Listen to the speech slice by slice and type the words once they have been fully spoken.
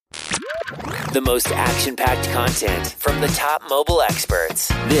The most action-packed content from the top mobile experts.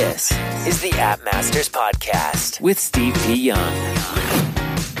 This is the App Masters Podcast with Steve P. Young.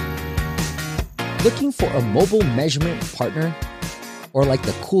 Looking for a mobile measurement partner? Or like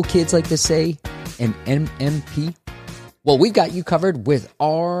the cool kids like to say, an MMP? Well, we've got you covered with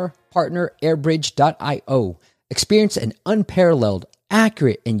our partner, Airbridge.io. Experience an unparalleled,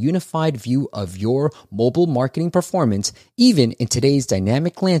 accurate, and unified view of your mobile marketing performance, even in today's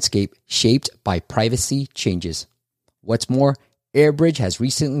dynamic landscape shaped by privacy changes. What's more, Airbridge has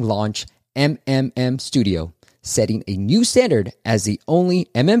recently launched MMM Studio, setting a new standard as the only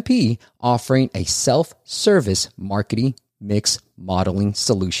MMP offering a self-service marketing mix modeling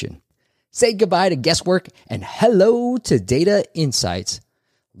solution. Say goodbye to guesswork and hello to data insights.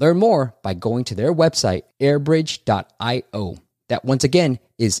 Learn more by going to their website, airbridge.io. That once again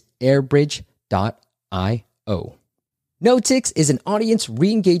is airbridge.io. Notix is an audience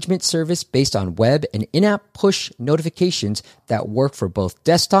re-engagement service based on web and in-app push notifications that work for both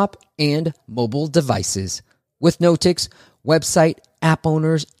desktop and mobile devices. With Notix, website, app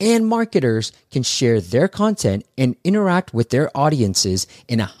owners, and marketers can share their content and interact with their audiences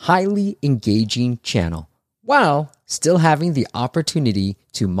in a highly engaging channel, while still having the opportunity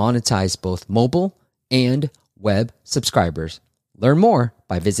to monetize both mobile and web subscribers. Learn more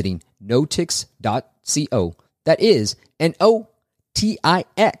by visiting notix.co. That is Notix.co.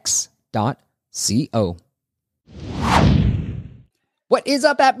 What is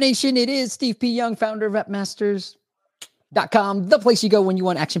up, App Nation? It is Steve P. Young, founder of AppMasters.com, the place you go when you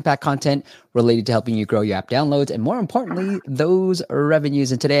want action-packed content related to helping you grow your app downloads and, more importantly, those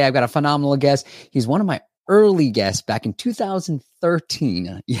revenues. And today I've got a phenomenal guest. He's one of my early guests back in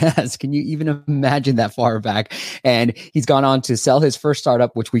 2013. Yes, can you even imagine that far back? And he's gone on to sell his first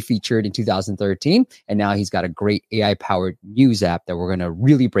startup, which we featured in 2013. And now he's got a great AI-powered news app that we're going to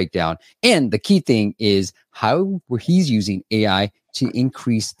really break down. And the key thing is how he's using AI to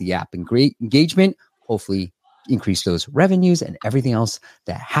increase the app and great engagement, hopefully increase those revenues and everything else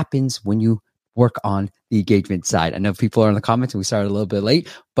that happens when you work on the engagement side. I know people are in the comments and we started a little bit late,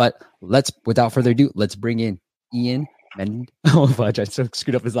 but without further ado, let's bring in Ian Mendy. Oh, fudge, I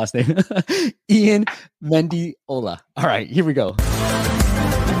screwed up his last name. Ian Mendiola. All right, here we go.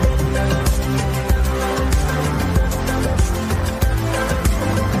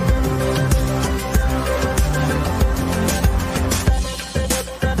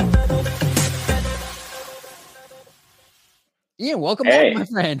 Ian, welcome back, my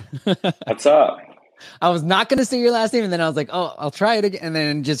friend. What's up? I was not going to say your last name, and then I was like, "Oh, I'll try it again," and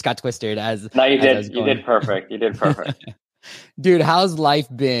then it just got twisted. No, you did. You did perfect. You did perfect, dude. How's life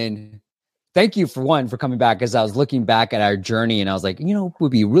been? Thank you for coming back. Because I was looking back at our journey, and I was like, it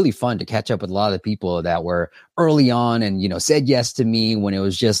would be really fun to catch up with a lot of the people that were early on, and said yes to me when it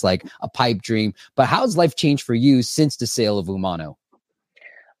was just like a pipe dream. But how's life changed for you since the sale of Umano?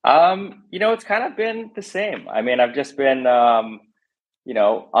 It's kind of been the same. I mean, I've just been, on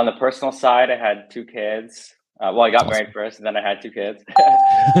the personal side, I had two kids. I got married first and then I had two kids.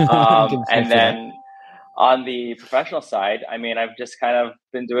 And then on the professional side, I mean, I've just kind of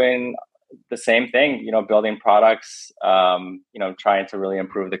been doing the same thing, building products, trying to really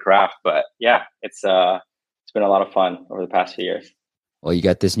improve the craft. But yeah, it's been a lot of fun over the past few years. Well, you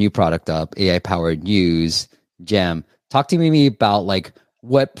got this new product up, AI powered news, Gem. Talk to me about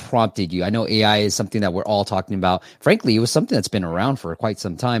what prompted you? I know AI is something that we're all talking about. Frankly, it was something that's been around for quite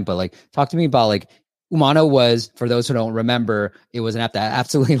some time, but talk to me about Umano was, for those who don't remember, it was an app that I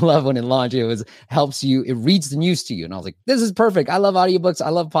absolutely love when it launched. It reads the news to you. And I was like, this is perfect. I love audiobooks. I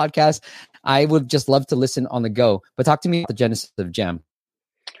love podcasts. I would just love to listen on the go, but talk to me about the genesis of Gem.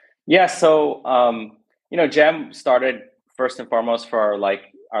 Yeah. So, Gem started first and foremost for our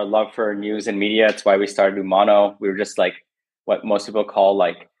love for news and media. It's why we started Umano. We were just what most people call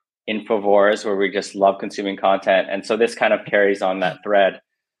infovores, where we just love consuming content. And so this kind of carries on that thread.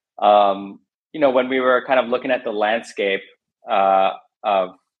 When we were kind of looking at the landscape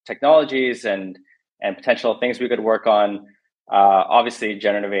of technologies and potential things we could work on, obviously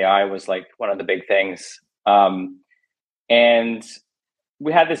generative AI was one of the big things. And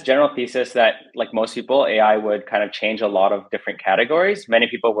we had this general thesis that, like most people, AI would kind of change a lot of different categories. Many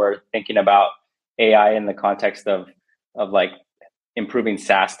people were thinking about AI in the context of improving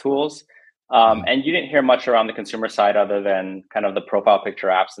SaaS tools. And you didn't hear much around the consumer side other than kind of the profile picture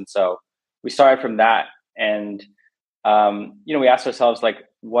apps. And so we started from that. And, we asked ourselves,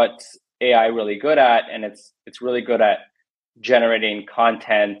 what's AI really good at? And it's really good at generating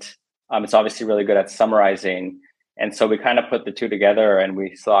content. It's obviously really good at summarizing. And so we kind of put the two together and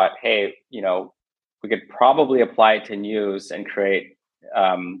we thought, hey, we could probably apply it to news and create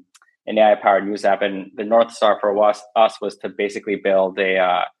an AI powered news app. And the North Star for us was to basically build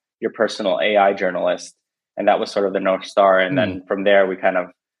your personal AI journalist. And that was sort of the North Star. And then from there, we kind of,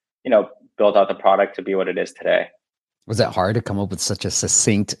 built out the product to be what it is today. Was it hard to come up with such a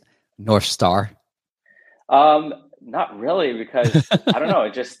succinct North Star? Not really, because I don't know.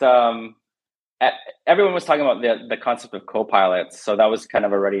 It just everyone was talking about the concept of co-pilots, so that was kind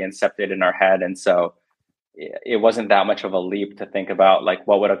of already incepted in our head, and so it wasn't that much of a leap to think about like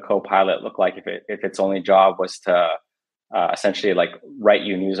what would a co-pilot look like if its only job was to essentially like write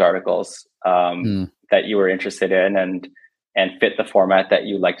you news articles that you were interested in and fit the format that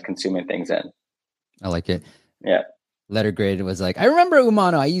you liked consuming things in. I like it. Yeah. Letter grade was like, I remember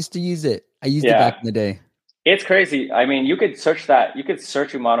Umano. I used to use it. I used it back in the day. It's crazy. I mean, you could search that. You could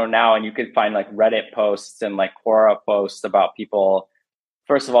search Umano now and you could find like Reddit posts and like Quora posts about people,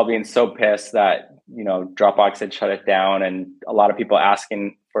 first of all, being so pissed that, Dropbox had shut it down, and a lot of people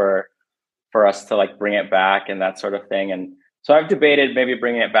asking for us to like bring it back and that sort of thing. And so I've debated maybe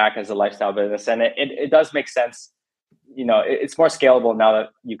bringing it back as a lifestyle business, and it does make sense. It's more scalable now that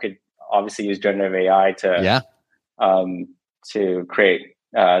you could obviously use generative AI to create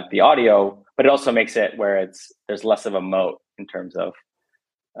the audio, but it also makes it where there's less of a moat in terms of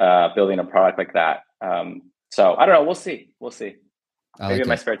building a product like that. So I don't know. We'll see. Maybe in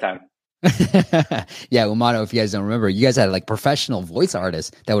my spare time. Yeah, Umano, if you guys don't remember, you guys had like professional voice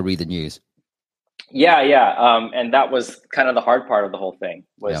artists that would read the news. Yeah. And that was kind of the hard part of the whole thing,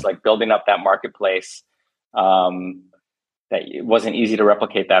 was like building up that marketplace. That it wasn't easy to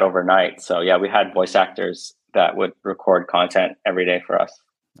replicate that overnight. So yeah, we had voice actors that would record content every day for us.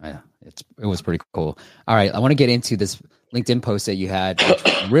 Yeah, it was pretty cool. All right, I want to get into this LinkedIn post that you had,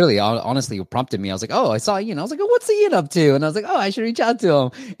 which really honestly prompted me. I was like, oh, I saw Ian. I was like, oh, what's Ian up to? And I was like, oh, I should reach out to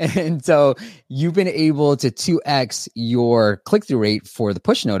him. And so you've been able to 2x your click-through rate for the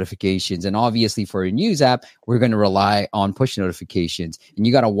push notifications. And obviously for a news app, we're going to rely on push notifications. And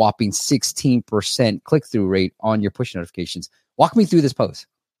you got a whopping 16% click-through rate on your push notifications. Walk me through this post.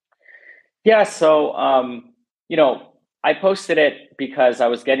 Yeah, so, I posted it because I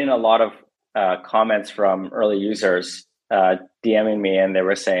was getting a lot of comments from early users DMing me, and they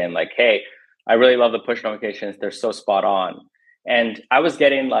were saying like, hey, I really love the push notifications. They're so spot on. And I was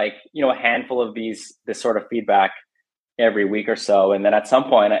getting like, a handful of this sort of feedback every week or so. And then at some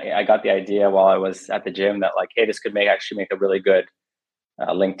point I got the idea while I was at the gym that like, hey, this could actually make a really good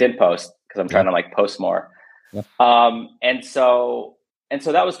LinkedIn post, because I'm trying to like post more. Yep. And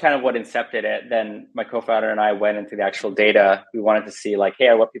so that was kind of what incepted it. Then my co-founder and I went into the actual data. We wanted to see like,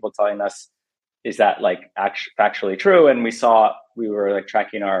 hey, what people telling us, is that like factually true? And we were like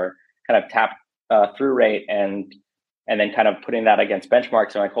tracking our kind of tap through rate and then kind of putting that against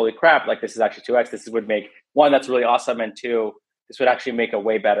benchmarks. And like, holy crap, like this is actually 2x. This would make, one, that's really awesome. And two, this would actually make a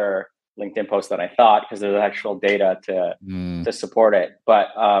way better LinkedIn post than I thought, because there's actual data to support it. But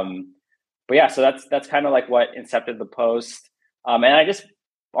yeah, so that's kind of like what incepted the post. And I just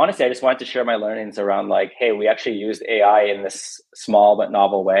wanted to share my learnings around like, hey, we actually used AI in this small but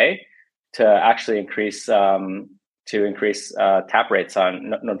novel way to actually increase tap rates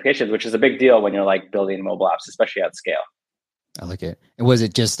on notifications, which is a big deal when you're like building mobile apps, especially at scale. I like it. And was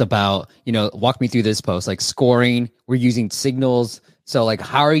it just about, walk me through this post, like scoring? We're using signals. So like,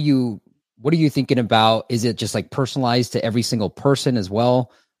 what are you thinking about? Is it just like personalized to every single person as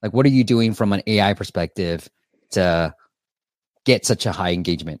well? Like, what are you doing from an AI perspective to get such a high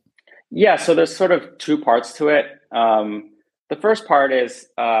engagement? Yeah, so there's sort of two parts to it. The first part is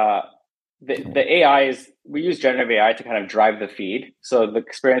the AI is, we use generative AI to kind of drive the feed. So the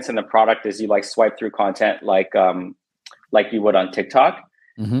experience in the product is you like swipe through content like you would on TikTok.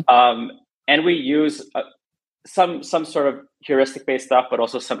 Mm-hmm. And we use some sort of heuristic based stuff, but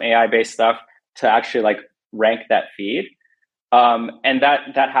also some AI based stuff to actually like rank that feed. And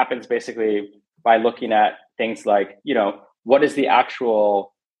that happens basically by looking at things like, what is the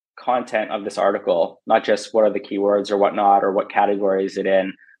actual content of this article? Not just what are the keywords or whatnot, or what category is it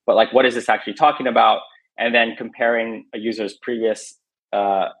in, but like, what is this actually talking about? And then comparing a user's previous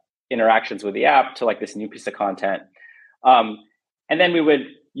interactions with the app to like this new piece of content. And then we would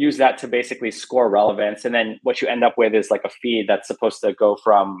use that to basically score relevance. And then what you end up with is like a feed that's supposed to go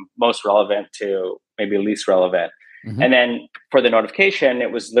from most relevant to maybe least relevant. Mm-hmm. And then for the notification,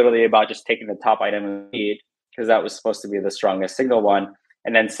 it was literally about just taking the top item in the feed, because that was supposed to be the strongest signal one,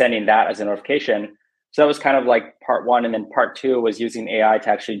 and then sending that as a notification. So that was kind of like part one. And then part two was using AI to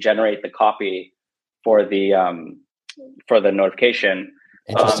actually generate the copy for the notification.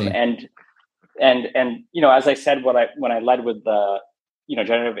 Interesting. And as I said, when I led with the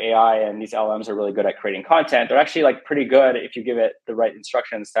generative AI and these LMs are really good at creating content. They're actually like pretty good if you give it the right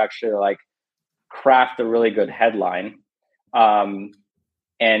instructions to actually like craft a really good headline, and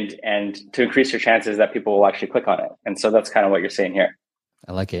to increase your chances that people will actually click on it. And so that's kind of what you're saying here.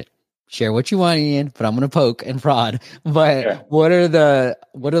 I like it. Share what you want, Ian, but I'm going to poke and prod. But Sure. what are the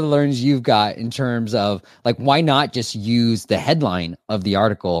learns you've got in terms of like, why not just use the headline of the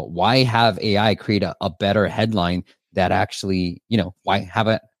article? Why have AI create a better headline that actually, why have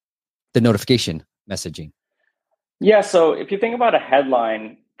the notification messaging? Yeah. So if you think about a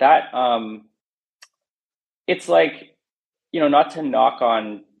headline, that it's like, not to knock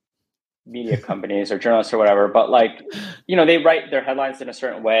on media companies or journalists or whatever, but like, they write their headlines in a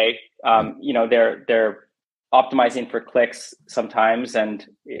certain way. They're optimizing for clicks sometimes, and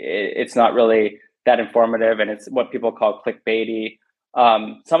it's not really that informative, and it's what people call clickbaity.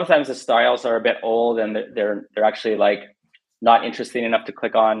 Sometimes the styles are a bit old, and they're actually like not interesting enough to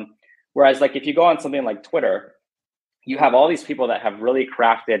click on. Whereas like if you go on something like Twitter, you have all these people that have really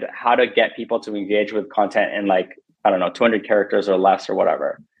crafted how to get people to engage with content in like, I don't know, 200 characters or less or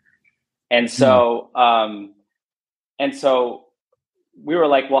whatever. And so, we were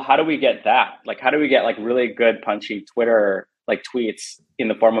like, well, how do we get that? Like, how do we get like really good punchy Twitter like tweets in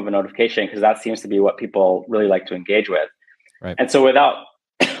the form of a notification? Because that seems to be what people really like to engage with. Right. And so, without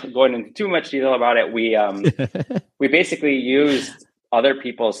going into too much detail about it, we we basically used other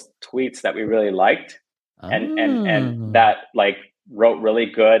people's tweets that we really liked, and that like wrote really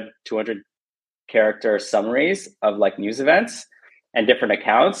good 200 character summaries of like news events and different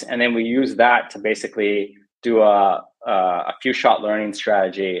accounts, and then we use that to basically do a few shot learning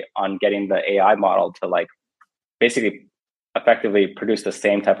strategy on getting the AI model to like basically effectively produce the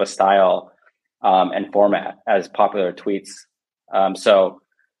same type of style and format as popular tweets. And so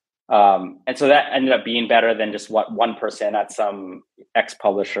that ended up being better than just what one person at some X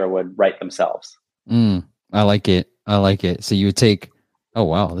publisher would write themselves. I like it. So you would take, oh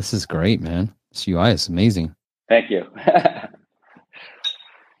wow, this is great, man. This UI is amazing. Thank you.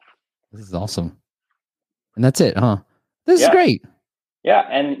 This is awesome. And that's it, huh? This is great. Yeah.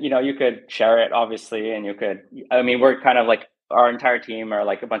 And, you could share it, obviously. And we're kind of like, our entire team are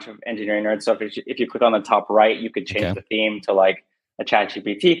like a bunch of engineering nerds. So if you click on the top right, you could change the theme to like a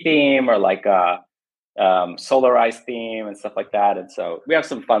ChatGPT theme or like a Solarized theme and stuff like that. And so we have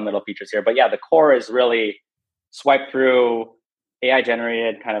some fun little features here. But yeah, the core is really swipe through AI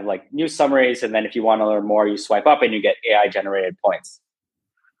generated kind of like news summaries. And then if you want to learn more, you swipe up and you get AI generated points.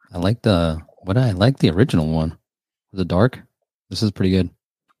 I like the original one. The dark. This is pretty good.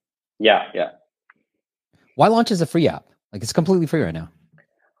 Yeah. Why launch as a free app? Like it's completely free right now.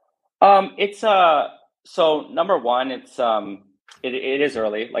 It's so number one, it's it is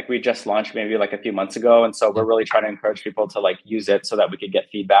early. Like we just launched maybe like a few months ago, and so we're really trying to encourage people to like use it so that we could get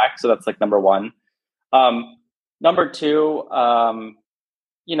feedback. So that's like number one. Number two,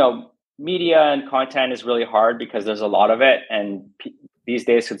 media and content is really hard because there's a lot of it, and these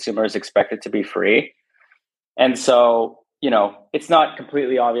days consumers expect it to be free. And so, it's not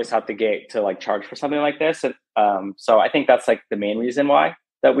completely obvious out the gate to like charge for something like this. And so I think that's like the main reason why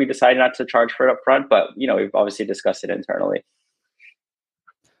that we decided not to charge for it up front. But, we've obviously discussed it internally.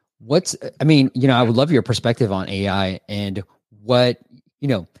 I would love your perspective on AI and what,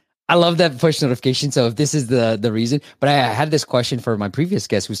 I love that push notification. So if this is the reason, but I had this question for my previous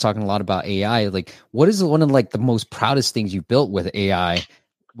guest who was talking a lot about AI. Like, what is one of like the most proudest things you built with AI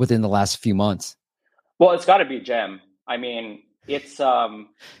within the last few months? Well, it's got to be Gem. I mean, it's.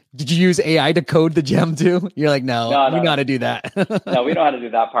 Did you use AI to code the Gem too? You're like, no, we know how to do that. No, we know how to do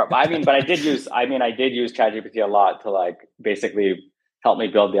that part. But I did use ChatGPT a lot to like basically help me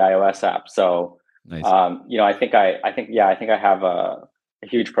build the iOS app. So, nice. I think I have a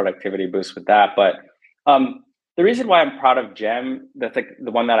huge productivity boost with that. But the reason why I'm proud of Gem, that's like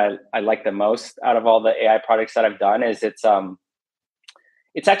the one that I like the most out of all the AI products that I've done, is it's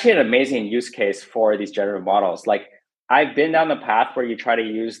actually an amazing use case for these generative models. Like I've been down the path where you try to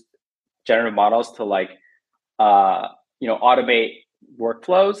use generative models to like, automate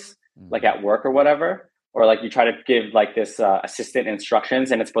workflows, like at work or whatever, or like you try to give like this assistant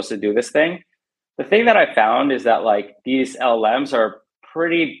instructions and it's supposed to do this thing. The thing that I found is that like these LLMs are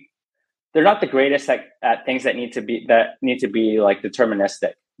they're not the greatest at things that need to be like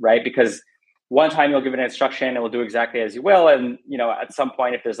deterministic, right? Because one time you'll give it an instruction, it will do exactly as you will. And, at some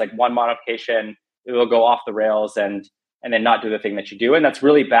point, if there's like one modification, it will go off the rails and then not do the thing that you do. And that's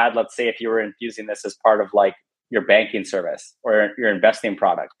really bad. Let's say if you were using this as part of like your banking service or your investing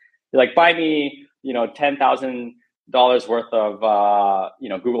product, you're like, buy me, $10,000 worth of,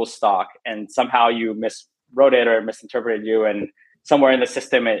 Google stock. And somehow you miswrote it or misinterpreted you. And, somewhere in the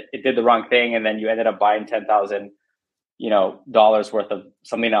system it did the wrong thing, and then you ended up buying $10,000 dollars worth of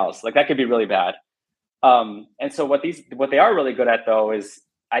something else. Like that could be really bad. And so what they are really good at though is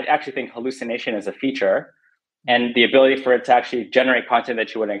I actually think hallucination is a feature, and the ability for it to actually generate content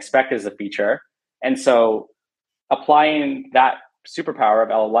that you wouldn't expect is a feature. And so applying that superpower of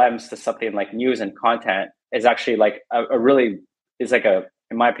LLMs to something like news and content is actually like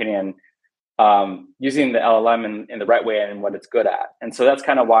in my opinion, using the LLM in the right way and what it's good at. And so that's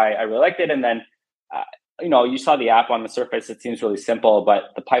kind of why I really liked it. And then, you saw the app on the surface, it seems really simple, but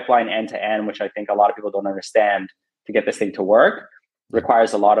the pipeline end to end, which I think a lot of people don't understand to get this thing to work,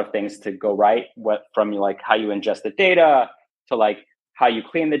 requires a lot of things to go right, from like how you ingest the data to like how you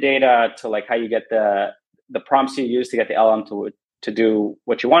clean the data to like how you get the prompts you use to get the LLM to do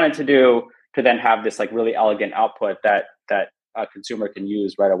what you want it to do, to then have this like really elegant output that a consumer can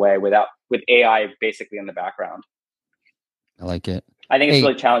use right away with AI basically in the background. I like it. I think it's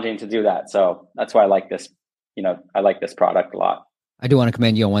really challenging to do that. So that's why I like this, I like this product a lot. I do want to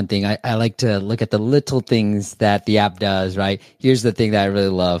commend you on one thing. I like to look at the little things that the app does, right? Here's the thing that I really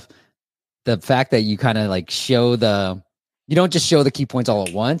love. The fact that you kind of like you don't just show the key points all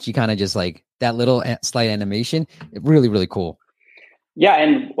at once. You kind of just like that little slight animation. Really, really cool. Yeah,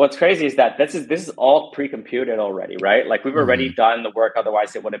 and what's crazy is that this is all pre-computed already, right? Like we've already done the work,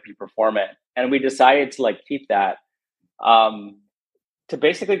 otherwise it wouldn't be performant. And we decided to like keep that to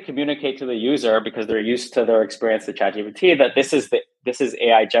basically communicate to the user, because they're used to their experience with ChatGPT, that this is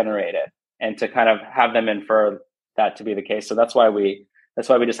AI generated, and to kind of have them infer that to be the case. So that's why we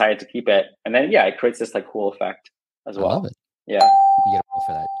decided to keep it. And then it creates this like cool effect as well. I love it. Yeah. You get away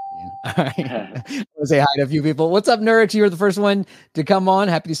for that. All right. I'll say hi to a few people. What's up, Nurx? You were the first one to come on.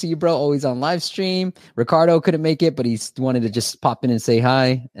 Happy to see you, bro. Always on live stream. Ricardo couldn't make it, but he wanted to just pop in and say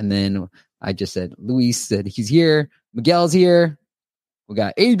hi. And then I just said, Luis said he's here. Miguel's here. We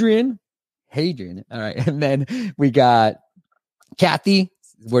got Adrian. Hey, Adrian. All right. And then we got Kathy.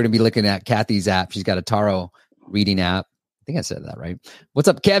 We're going to be looking at Kathy's app. She's got a Taro reading app. I think I said that right. What's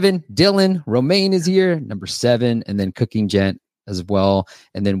up, Kevin? Dylan. Romaine is here. Number 7. And then Cooking Gent as well.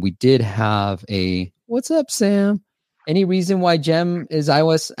 And then we did have what's up, Sam? Any reason why Gem is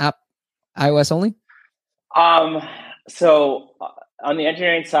iOS only? So on the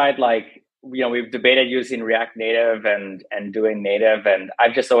engineering side, like, we've debated using React Native and doing native, and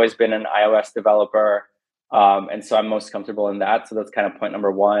I've just always been an iOS developer. And so I'm most comfortable in that. So that's kind of point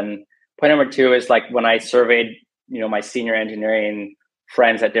number 1. Point number 2 is like when I surveyed, my senior engineering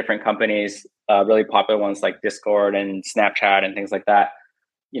friends at different companies, really popular ones like Discord and Snapchat and things like that.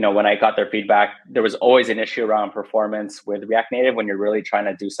 When I got their feedback, there was always an issue around performance with React Native when you're really trying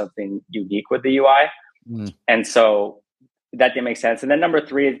to do something unique with the UI. And so that didn't make sense. And then number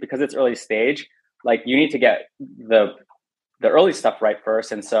 3 is because it's early stage, like you need to get the early stuff right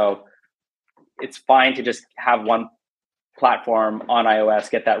first. And so it's fine to just have one platform on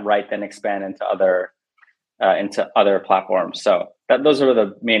iOS, get that right, then expand into other platforms. So those are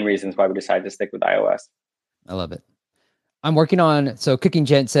the main reasons why we decided to stick with iOS. I love it. Cooking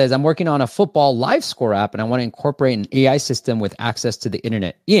Gent says, I'm working on a football live score app and I want to incorporate an AI system with access to the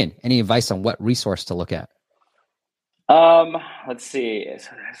internet. Ian, any advice on what resource to look at? Let's see.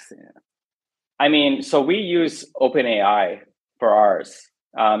 I mean, so we use OpenAI for ours.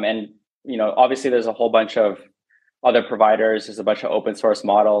 And, obviously there's a whole bunch of other providers. There's a bunch of open source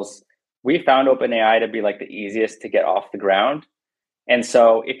models. We found OpenAI to be like the easiest to get off the ground. And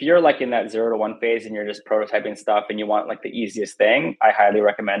so if you're like in that 0 to 1 phase and you're just prototyping stuff and you want like the easiest thing, I highly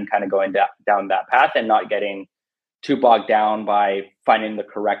recommend kind of going down that path and not getting too bogged down by finding the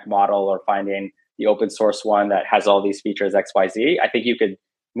correct model or finding the open source one that has all these features XYZ. I think you could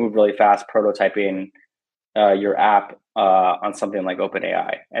move really fast prototyping your app on something like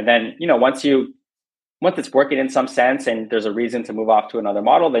OpenAI. And then, once it's working in some sense and there's a reason to move off to another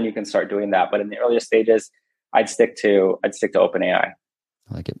model, then you can start doing that. But in the earlier stages, I'd stick to OpenAI.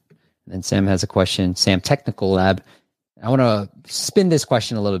 I like it. And then Sam has a question. Sam, Technical Lab. I want to spin this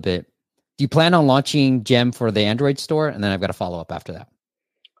question a little bit. Do you plan on launching Gem for the Android store? And then I've got a follow up after that.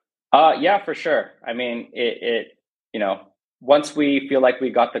 Yeah, for sure. I mean, once we feel like we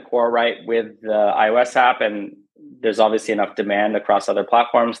got the core right with the iOS app and there's obviously enough demand across other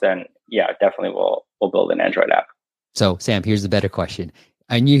platforms, then definitely we'll build an Android app. So Sam, here's the better question.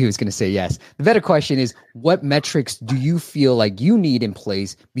 I knew he was going to say yes. The better question is, what metrics do you feel like you need in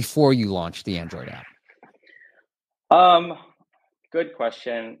place before you launch the Android app? Good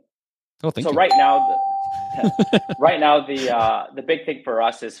question. Oh, thank you. Right now, the big thing for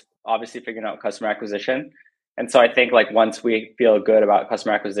us is obviously figuring out customer acquisition. And so I think like once we feel good about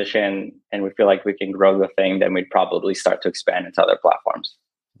customer acquisition and we feel like we can grow the thing, then we'd probably start to expand into other platforms.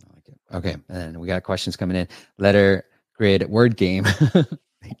 Okay. And we got questions coming in. Letter grid word game.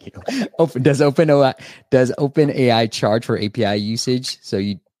 Thank you. Does OpenAI charge for API usage? So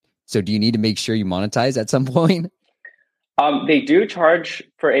do you need to make sure you monetize at some point? They do charge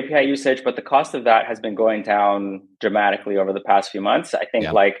for API usage, but the cost of that has been going down dramatically over the past few months. I think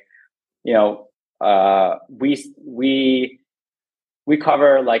we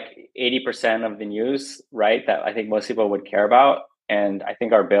cover like 80% of the news, right? That I think most people would care about. And I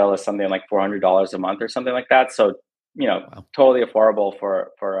think our bill is something like $400 a month or something like that. So, wow. Totally affordable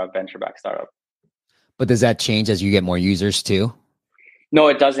for a venture-backed startup. But does that change as you get more users too? No,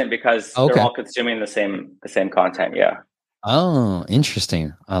 it doesn't, because they're all consuming the same content. Yeah. Oh,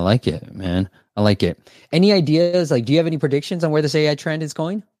 interesting. I like it, man. I like it. Any ideas? Like, do you have any predictions on where this AI trend is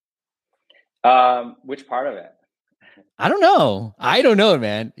going? Which part of it? I don't know,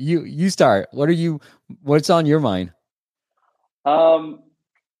 man. You start. What's on your mind?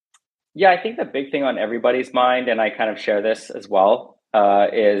 Yeah, I think the big thing on everybody's mind, and I kind of share this as well,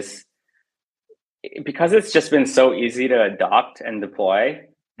 is because it's just been so easy to adopt and deploy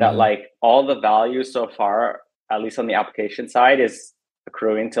that like all the value so far, at least on the application side, is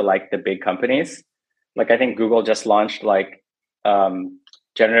accruing to like the big companies. Like I think Google just launched like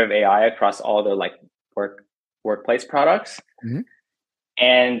generative AI across all their like workplace products.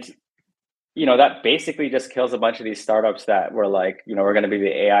 And that basically just kills a bunch of these startups that were like, we're going to be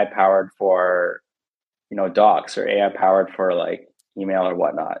the AI powered for, docs, or AI powered for like email or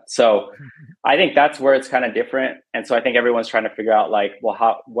whatnot. So I think that's where it's kind of different. And so I think everyone's trying to figure out like,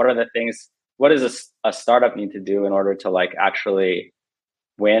 well, what does a startup need to do in order to like actually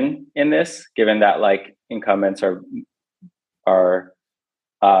win in this, given that like incumbents are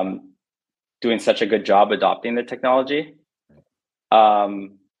doing such a good job adopting the technology.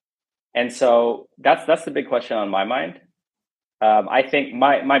 And so that's the big question on my mind. I think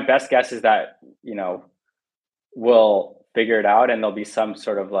my best guess is that, we'll figure it out, and there'll be some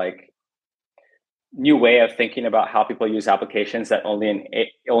sort of like new way of thinking about how people use applications that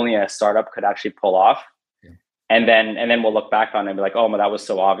only a startup could actually pull off. Yeah. And then we'll look back on it and be like, oh, well, that was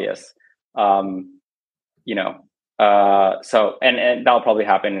so obvious. So, and that'll probably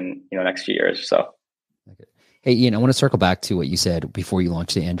happen in, next few years or so. Okay. Hey, Ian, I want to circle back to what you said before you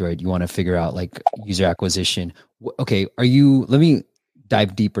launched the Android. You want to figure out like user acquisition. Okay. Let me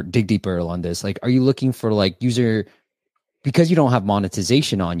dig deeper on this. Like, are you looking for like because you don't have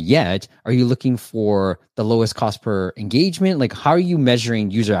monetization on yet, are you looking for the lowest cost per engagement? Like, how are you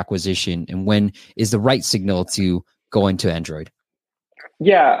measuring user acquisition, and when is the right signal to go into Android?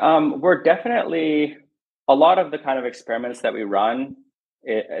 Yeah, we're definitely, a lot of the kind of experiments that we run,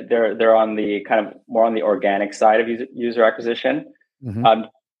 they're on the kind of more on the organic side of user acquisition.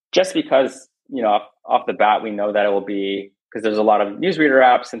 Just because, off the bat, we know that it will be, because there's a lot of newsreader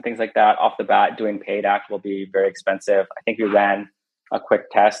apps and things like that. Off the bat, doing paid act will be very expensive. I think we ran a quick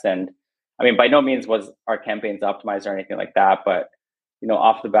test, and I mean, by no means was our campaigns optimized or anything like that, but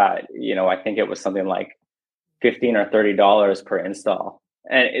off the bat, I think it was something like $15 or $30 per install,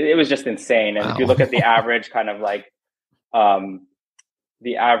 and it was just insane. And If you look at the average kind of like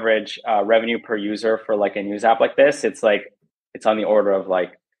the average revenue per user for like a news app like this, it's on the order of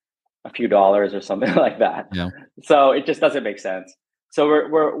like a few dollars or something like that. Yeah. So it just doesn't make sense. So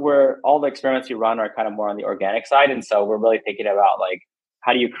we're all the experiments we run are kind of more on the organic side. And so we're really thinking about like,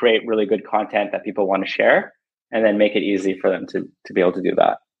 how do you create really good content that people want to share, and then make it easy for them to be able to do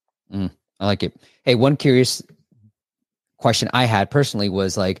that. I like it. Hey, one curious question I had personally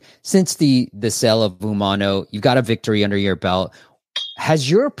was like, since the sale of Umano, you've got a victory under your belt.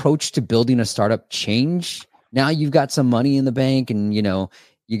 Has your approach to building a startup changed? Now you've got some money in the bank, and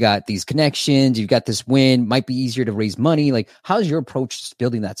you got these connections, you've got this win, might be easier to raise money. Like, how's your approach to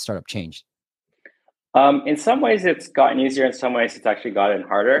building that startup changed? In some ways it's gotten easier. In some ways it's actually gotten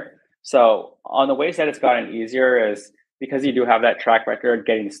harder. So on the ways that it's gotten easier is because you do have that track record,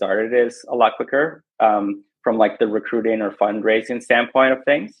 getting started is a lot quicker from like the recruiting or fundraising standpoint of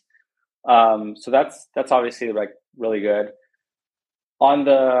things. So that's obviously like really good. On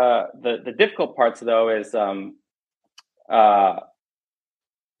the difficult parts though is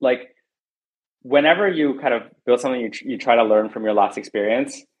like whenever you kind of build something, you try to learn from your last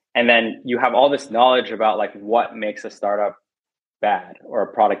experience, and then you have all this knowledge about like what makes a startup bad or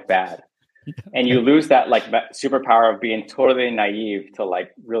a product bad. And you lose that like superpower of being totally naive to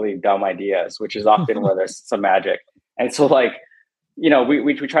like really dumb ideas, which is often where there's some magic. And so like,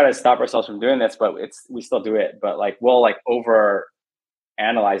 we try to stop ourselves from doing this, but we still do it. But like, we'll like over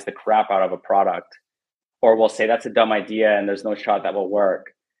analyze the crap out of a product or will say that's a dumb idea and there's no shot that will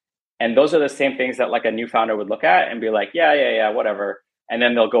work. And those are the same things that like a new founder would look at and be like, yeah, whatever. And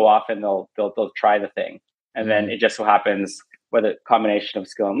then they'll go off and they'll try the thing. And then it just so happens, with a combination of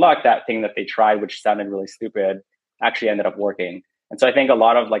skill and luck, that thing that they tried, which sounded really stupid, actually ended up working. And so I think a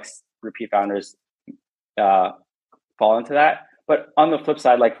lot of like repeat founders fall into that. But on the flip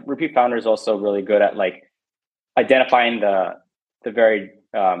side, like repeat founders also really good at like identifying the very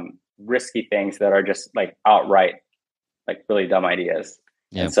risky things that are just like outright like really dumb ideas.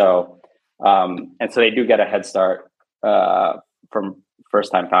 Yeah. And so they do get a head start from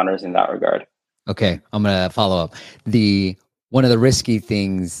first time founders in that regard. Okay, I'm gonna follow up. One of the risky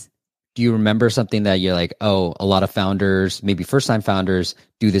things, do you remember something that you're like, oh, a lot of founders, maybe first time founders,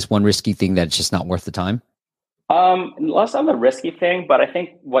 do this one risky thing that's just not worth the time? Less on the risky thing, but I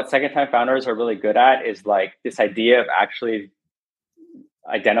think what second time founders are really good at is like this idea of actually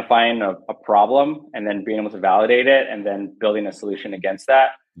identifying a problem and then being able to validate it and then building a solution against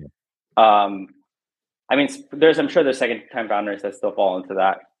that. Yeah. I mean, I'm sure there's second time founders that still fall into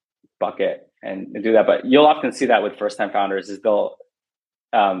that bucket and do that, but you'll often see that with first time founders is they'll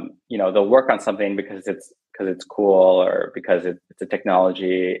work on something because it's cool or because it's a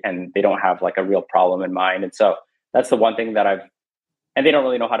technology and they don't have like a real problem in mind. And so that's the one thing and they don't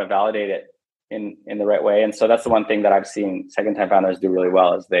really know how to validate it in the right way. And so that's the one thing that I've seen second time founders do really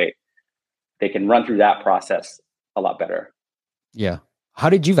well is they can run through that process a lot better. Yeah. How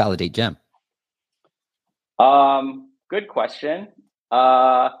did you validate Gem? Good question.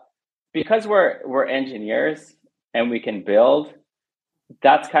 Because we're engineers and we can build,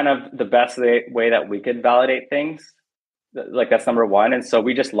 that's kind of the best way that we could validate things. Like that's number one. And so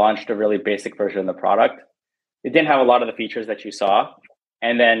we just launched a really basic version of the product. It didn't have a lot of the features that you saw.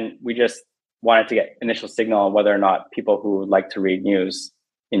 And then we just wanted to get initial signal on whether or not people who like to read news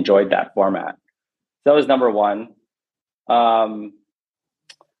enjoyed that format. So that was number one. That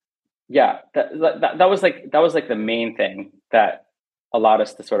was like the main thing that allowed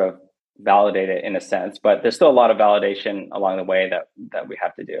us to sort of validate it in a sense, but there's still a lot of validation along the way that we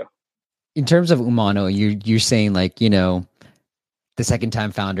have to do. In terms of Umano, you're saying like, the second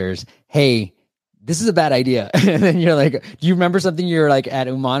time founders, hey, this is a bad idea. And then you're like, do you remember something you're like at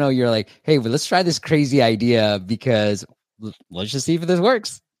Umano, you're like, hey, well, let's try this crazy idea because let's just see if this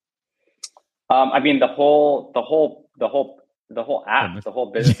works. I mean, the whole app, the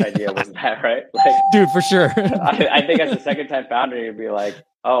whole business idea was that, right? Like, dude, for sure. I think as a second time founder, you'd be like,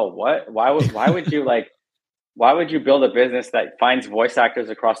 oh, what? Why would you build a business that finds voice actors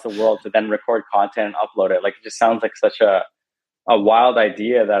across the world to then record content and upload it? Like, it just sounds like such a wild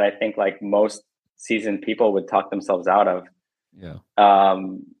idea that I think like most seasoned people would talk themselves out of. Yeah.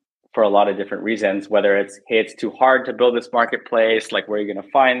 For a lot of different reasons, whether it's, hey, it's too hard to build this marketplace. Like, where are you going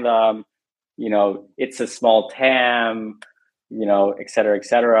to find them? It's a small TAM, et cetera, et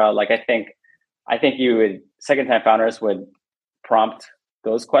cetera. Like, I think second time founders would prompt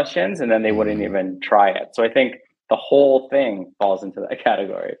those questions and then they wouldn't even try it. So I think the whole thing falls into that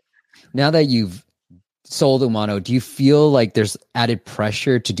category. Now that you've sold Umano, do you feel like there's added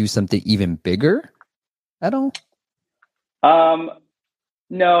pressure to do something even bigger at all?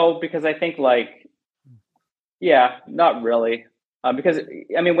 No, because I think not really. Because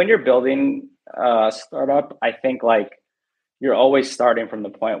I mean, when you're building a startup, I think like you're always starting from the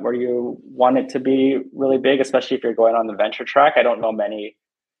point where you want it to be really big, especially if you're going on the venture track. I don't know many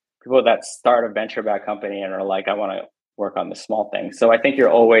people that start a venture-backed company and are like, I want to work on the small thing. So I think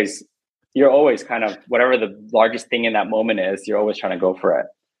you're always kind of, whatever the largest thing in that moment is, you're always trying to go for it.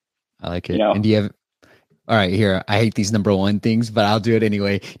 I like it. And do you have, all right, here, I hate these number one things, but I'll do it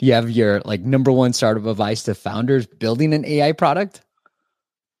anyway. Do you have your like number one startup advice to founders building an AI product?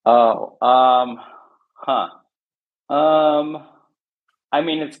 I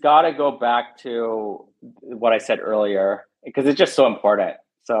mean, it's got to go back to what I said earlier, because it's just so important.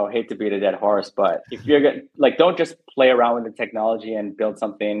 So I hate to beat a dead horse, but if you're going like, don't just play around with the technology and build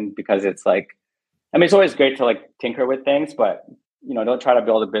something because it's like, I mean, it's always great to like tinker with things, but don't try to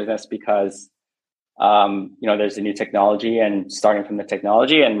build a business because, there's a new technology and starting from the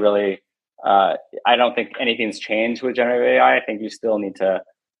technology. And really, I don't think anything's changed with generative AI. I think you still need to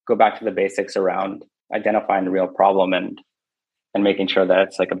go back to the basics around identifying the real problem and making sure that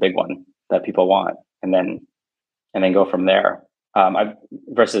it's like a big one that people want, and then go from there.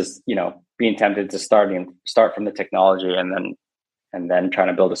 Versus being tempted to start from the technology and then trying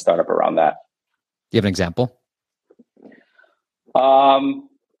to build a startup around that. Do you have an example?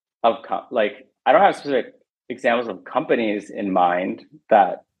 I don't have specific examples of companies in mind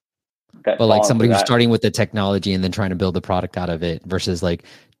that that But like fall into somebody who's that. starting with the technology and then trying to build the product out of it versus like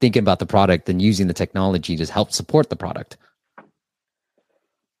thinking about the product and using the technology to help support the product.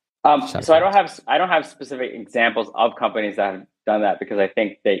 So I don't have specific examples of companies that have done that, because I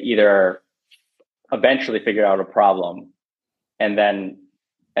think they either eventually figure out a problem and then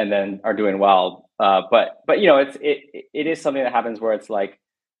are doing well. But you know, it is something that happens where it's like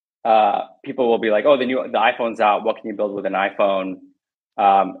people will be like, oh, the iPhone's out. What can you build with an iPhone?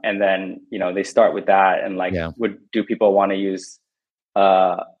 And then, you know, they start with that, and like, do people want to use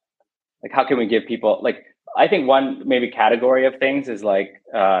like, how can we give people, like, I think one maybe category of things is like,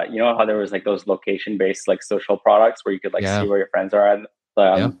 you know, how there was like those location based like social products where you could like see where your friends are at,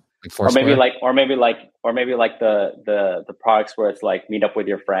 like or maybe like the products where it's like meet up with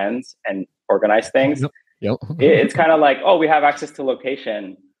your friends and organize things. It's kind of like, oh, we have access to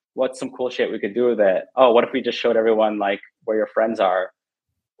location. What's some cool shit we could do with it? Oh, what if we just showed everyone like where your friends are,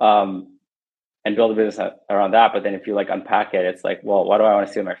 and build a business around that? But then if you like unpack it, it's like, well, why do I want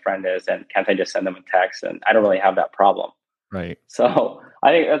to see who my friend is? And can't I just send them a text? And I don't really have that problem. Right. So I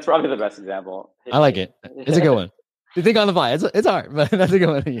think that's probably the best example. I like it. It's a good one. You think on the fly. It's hard, but that's a good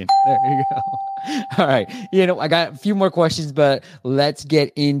one. There you go. All right. You know, I got a few more questions, but let's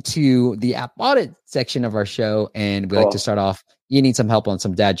get into the app audit section of our show. And we like to start off, you need some help on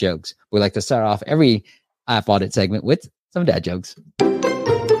some dad jokes. We like to start off every app audit segment with some dad jokes.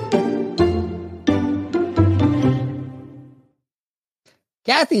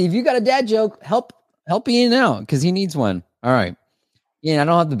 Kathy, if you got a dad joke, help Ian out because he needs one. All right. Ian, I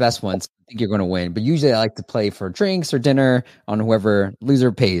don't have the best ones. I think you're going to win, but usually I like to play for drinks or dinner on whoever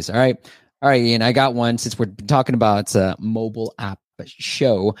loser pays. All right. All right, Ian, I got one. Since we're talking about mobile app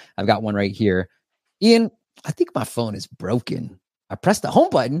show, I've got one right here. Ian, I think my phone is broken. I pressed the home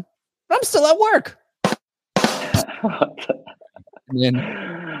button, but I'm still at work. Ian,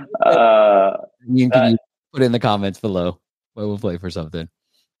 can you put in the comments below? We'll play for something.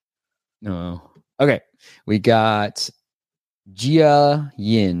 No. Okay. We got Jia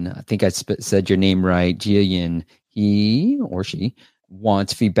Yin. I think I said your name right. Jia Yin. He or she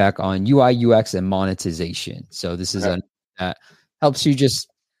wants feedback on UI, UX, and monetization. So this is that helps you just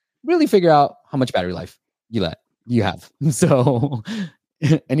really figure out how much battery life you have. So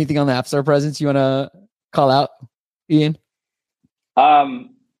anything on the App Store presence you want to call out, Ian?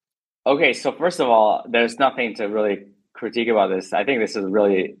 Okay. So first of all, there's nothing to really critique about this. I think this is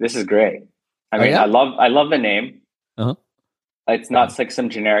great. I mean, I love the name. Uh-huh. It's not like some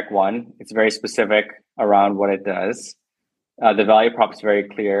generic one. It's very specific around what it does. The value prop is very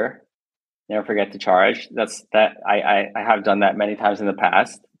clear. Never forget to charge. I have done that many times in the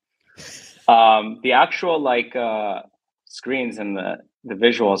past. The actual screens and the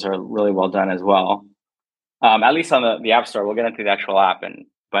visuals are really well done as well. At least on the App Store. We'll get into the actual app,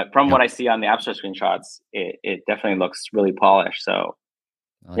 but from what I see on the App Store screenshots, it definitely looks really polished. So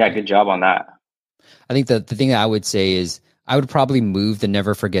good job on that. I think the thing that I would say is I would probably move the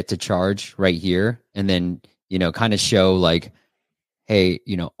never forget to charge right here, and then, you know, kind of show like, hey,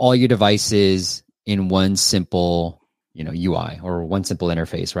 you know, all your devices in one simple, you know, UI or one simple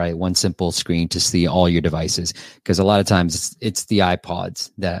interface, right? One simple screen to see all your devices. Because a lot of times it's the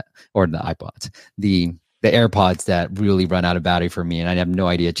AirPods that that really run out of battery for me, and I have no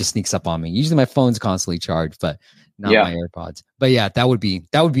idea. It just sneaks up on me. Usually my phone's constantly charged, but not my AirPods. But yeah, that would be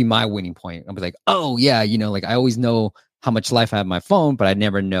my winning point. I'll be like, oh yeah, you know, like I always know how much life I have on my phone, but I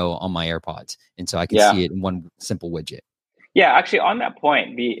never know on my AirPods. And so I can see it in one simple widget. Yeah, actually on that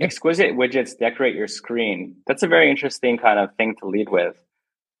point, the exquisite widgets decorate your screen. That's a very interesting kind of thing to lead with.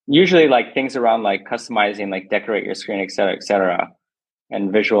 Usually like things around like customizing, like decorate your screen, et cetera.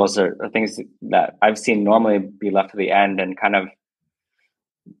 And visuals are things that I've seen normally be left to the end and kind of,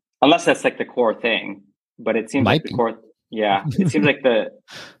 unless that's like the core thing, but it seems like the core. Yeah. It seems like the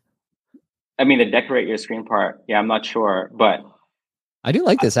decorate your screen part. Yeah. I'm not sure, but I do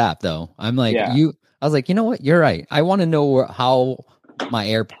like this app though. I'm like, I was like, you know what? You're right. I want to know how my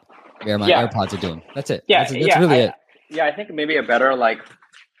AirPods are doing. That's it. Yeah. That's really it. Yeah. I think maybe a better like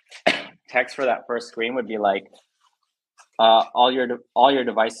text for that first screen would be like, all your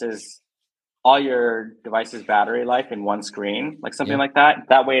devices battery life in one screen, like something like that.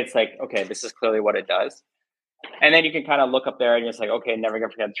 That way it's like, okay, this is clearly what it does. And then you can kind of look up there and you're just like, okay, never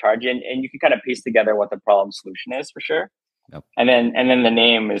gonna forget to charge it. And you can kind of piece together what the problem solution is for sure. Yep. And then the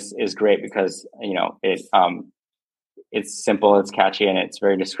name is great because, you know, it's simple, it's catchy, and it's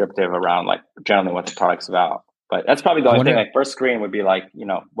very descriptive around like generally what the product's about. But that's probably the only thing. Like first screen would be like, you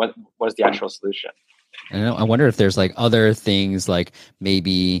know, what is the actual solution? And I wonder if there's like other things, like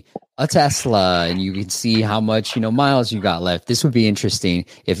maybe a Tesla, and you can see how much miles you got left. This would be interesting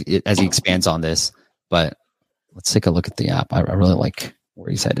as he expands on this. But let's take a look at the app. I really like where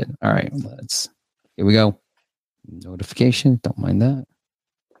he's headed. All right, here we go. Notification. Don't mind that.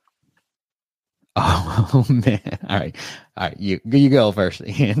 Oh man! All right. You go first.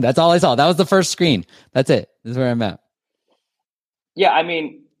 That's all I saw. That was the first screen. That's it. This is where I'm at. Yeah, I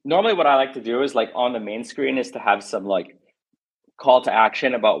mean, normally what I like to do is like on the main screen is to have some like call to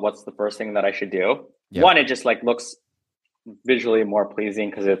action about what's the first thing that I should do. Yep. One, it just like looks visually more pleasing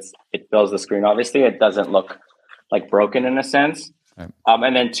because it fills the screen. Obviously, it doesn't look like broken in a sense. Right.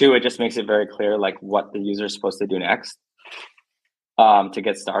 And then two, it just makes it very clear like what the user is supposed to do next to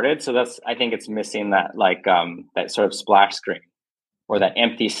get started. So I think it's missing that like that sort of splash screen or that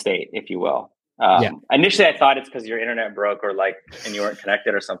empty state, if you will. Initially, I thought it's because your internet broke or like and you weren't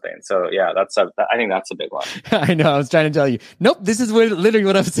connected or something. So yeah, I think that's a big one. I know. I was trying to tell you. Nope. This is literally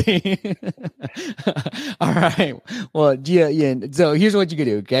what I'm saying. All right. Well, yeah. So here's what you can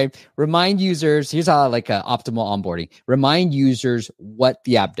do. Okay. Remind users. Here's how I like optimal onboarding. Remind users what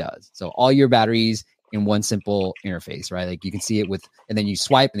the app does. So all your batteries in one simple interface, right? Like you can see it and then you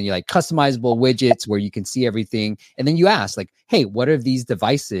swipe and then you like customizable widgets where you can see everything. And then you ask like, hey, what are these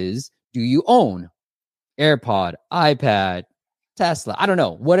devices do you own? AirPod, iPad, Tesla, I don't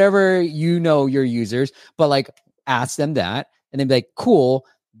know, whatever your users, but like ask them that and then be like, cool,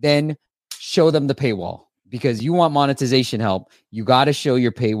 then show them the paywall because you want monetization help. You got to show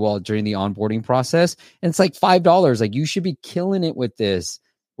your paywall during the onboarding process. And it's like $5. Like you should be killing it with this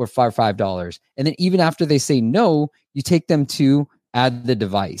for $5. And then even after they say no, you take them to add the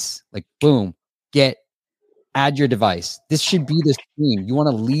device. Like boom, add your device. This should be the screen. You want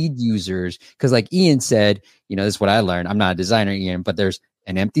to lead users because like Ian said, this is what I learned. I'm not a designer, Ian, but there's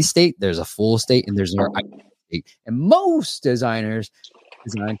an empty state, there's a full state, and there's no ideal state. And most designers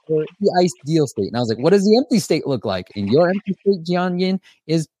design for the ideal state. And I was like, what does the empty state look like? And your empty state, Jian Yin,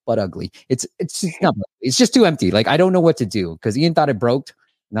 is but ugly. It's just not ugly. It's just too empty. Like I don't know what to do because Ian thought it broke.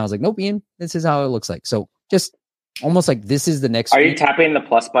 And I was like, nope, Ian, this is how it looks like. So just almost like this is the next. Are you tapping the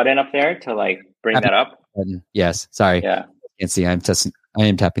plus button up there to like bring that up? Button. Yes. Sorry. Yeah. Can't see. I am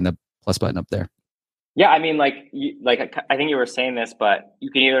tapping the plus button up there. Yeah. I mean, I think you were saying this, but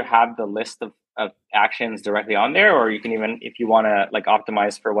you can either have the list of actions directly on there, or you can even, if you want to like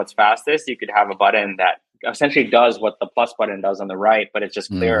optimize for what's fastest, you could have a button that essentially does what the plus button does on the right, but it's just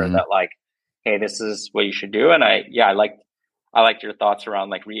clearer that like, hey, this is what you should do. And I liked your thoughts around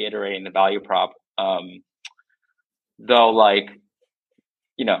like reiterating the value prop. Though like,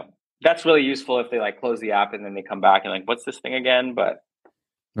 that's really useful if they like close the app and then they come back and like, what's this thing again? But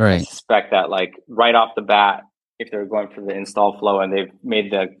right. I suspect that like right off the bat, if they're going for the install flow and they've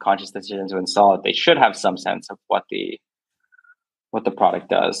made the conscious decision to install it, they should have some sense of what the product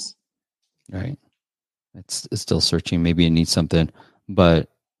does. Right. It's still searching. Maybe it needs something, but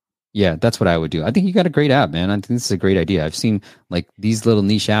yeah, that's what I would do. I think you got a great app, man. I think this is a great idea. I've seen like these little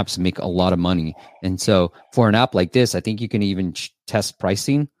niche apps make a lot of money. And so for an app like this, I think you can even test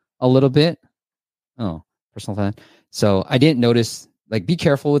pricing a little bit. Oh, personal fan. So I didn't notice, like, be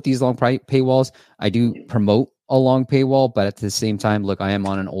careful with these long paywalls. I do promote a long paywall, but at the same time, look, I am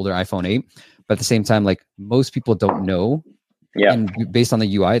on an older iPhone 8, but at the same time, like most people don't know. Yeah. And based on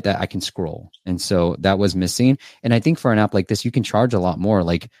the UI that I can scroll. And so that was missing. And I think for an app like this, you can charge a lot more.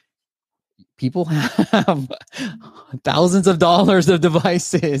 Like people have thousands of dollars of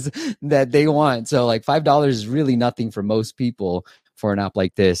devices that they want. So like $5 is really nothing for most people for an app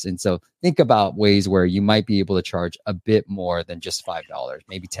like this. And so think about ways where you might be able to charge a bit more than just $5,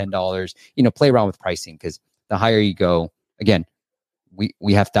 maybe $10, play around with pricing, because the higher you go, again,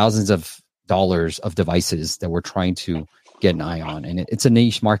 we have thousands of dollars of devices that we're trying to get an eye on. And it's a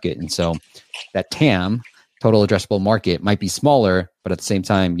niche market. And so that TAM, total addressable market, might be smaller, but at the same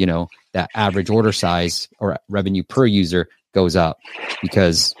time, that average order size or revenue per user goes up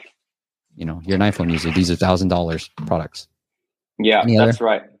because, you're an iPhone user. These are $1,000 products. Yeah, that's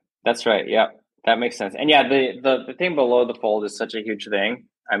right. That's right. Yeah, that makes sense. And yeah, the thing below the fold is such a huge thing.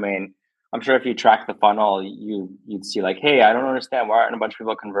 I mean, I'm sure if you track the funnel, you'd see like, hey, I don't understand, why aren't a bunch of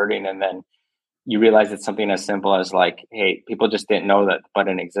people converting? And then you realize it's something as simple as like, hey, people just didn't know that the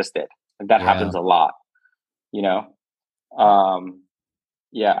button existed. And that happens a lot,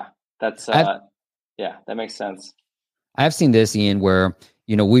 Yeah, that's that makes sense. I've seen this, Ian, where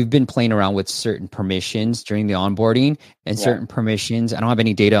we've been playing around with certain permissions during the onboarding and certain permissions. I don't have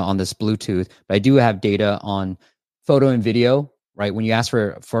any data on this Bluetooth, but I do have data on photo and video, right? When you ask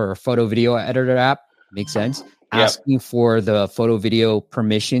for a photo video editor app, makes sense. asking for the photo video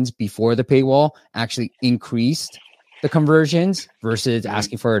permissions before the paywall actually increased the conversions versus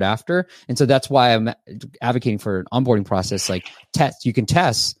asking for it after. And so that's why I'm advocating for an onboarding process, like you can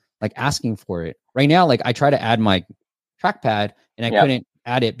test like asking for it right now. Like I try to add my trackpad and I couldn't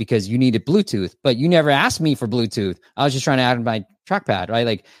add it because you needed Bluetooth, but you never asked me for Bluetooth. I was just trying to add my trackpad, right?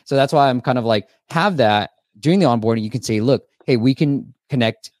 Like, so that's why I'm kind of like, have that during the onboarding. You can say, look, hey, we can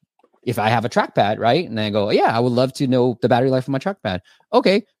connect if I have a trackpad, right? And then I go, yeah, I would love to know the battery life of my trackpad.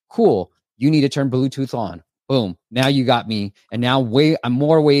 Okay, cool. You need to turn Bluetooth on. Boom. Now you got me. And now I'm way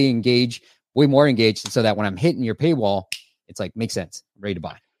more engaged so that when I'm hitting your paywall, it's like, makes sense. I'm ready to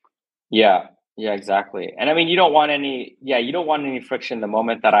buy. Yeah. Yeah, exactly. And I mean, you don't want any friction the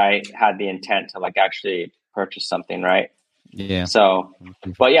moment that I had the intent to like actually purchase something, right? Yeah. So,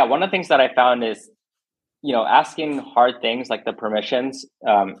 but yeah, one of the things that I found is, asking hard things like the permissions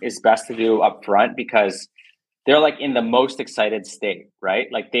is best to do up front because they're like in the most excited state, right?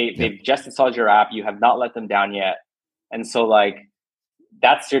 Like they've just installed your app. You have not let them down yet. And so like,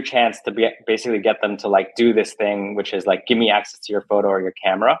 that's your chance to basically get them to like do this thing, which is like, give me access to your photo or your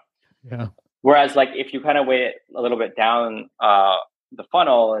camera. Yeah. Whereas like, if you kind of weigh it a little bit down the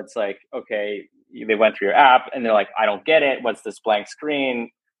funnel, it's like, okay, they went through your app and they're like, I don't get it. What's this blank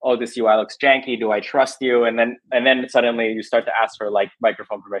screen? Oh, this UI looks janky. Do I trust you? And then suddenly you start to ask for like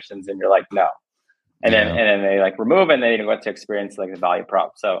microphone permissions and you're like, no. And then they like remove and then you go to experience like the value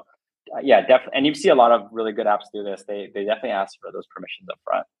prop. So yeah, definitely. And you see a lot of really good apps do this. They definitely ask for those permissions up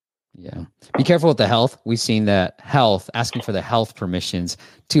front. Yeah. Be careful with the health. We've seen that asking for the health permissions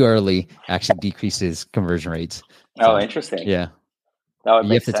too early actually decreases conversion rates. So, interesting. Yeah. That would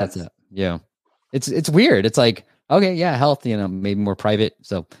make sense. Yeah. It's weird. It's like, okay, yeah, health, maybe more private.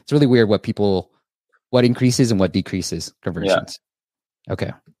 So it's really weird what increases and what decreases conversions. Yeah.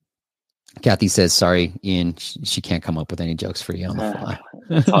 Okay. Kathy says, sorry, Ian, she can't come up with any jokes for you on the fly.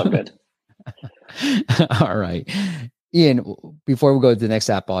 It's all good. All right. Ian, before we go to the next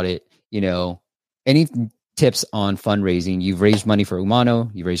app audit, any tips on fundraising? You've raised money for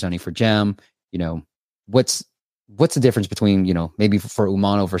Umano, you've raised money for Gem. What's the difference between, maybe for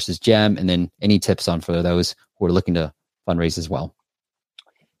Umano versus Gem, and then any tips for those who are looking to fundraise as well?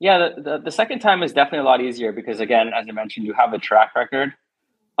 Yeah, the second time is definitely a lot easier because, again, as I mentioned, you have a track record.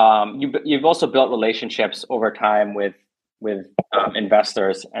 You've also built relationships over time with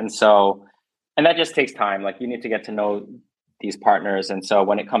investors, and that just takes time. Like you need to get to know these partners, and so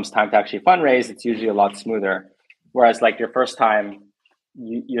when it comes time to actually fundraise, it's usually a lot smoother. Whereas like your first time,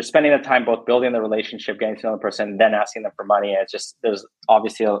 you're spending the time both building the relationship, getting to know the person, then asking them for money. It's just there's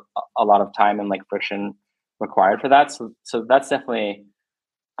obviously a lot of time and like friction required for that. So that's definitely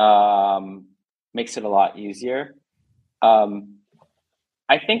makes it a lot easier.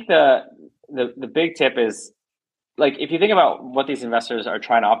 I think the big tip is like if you think about what these investors are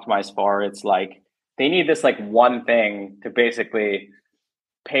trying to optimize for, it's like they need this like one thing to basically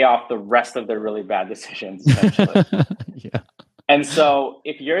pay off the rest of their really bad decisions, essentially. Yeah. And so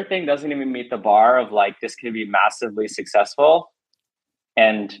if your thing doesn't even meet the bar of like this could be massively successful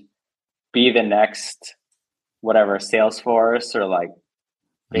and be the next whatever Salesforce or like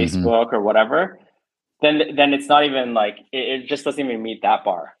Facebook or whatever, then it's not even like it just doesn't even meet that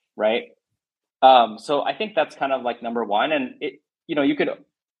bar, right? So I think that's kind of like number one, and you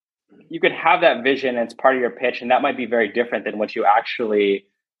could have that vision and it's part of your pitch, and that might be very different than what your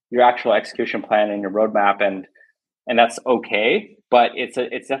actual execution plan and your roadmap, and that's okay. But it's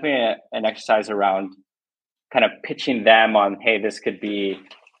definitely an exercise around kind of pitching them on, hey, this could be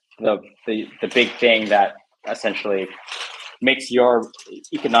the big thing that essentially makes your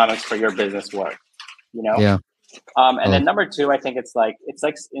economics for your business work. Yeah. And then number two, I think it's like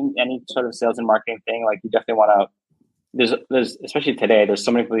in any sort of sales and marketing thing, like you definitely want to, there's especially today, there's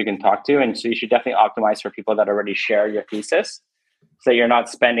so many people you can talk to. And so you should definitely optimize for people that already share your thesis so you're not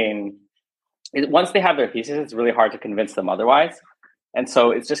spending, once they have their thesis, it's really hard to convince them otherwise. And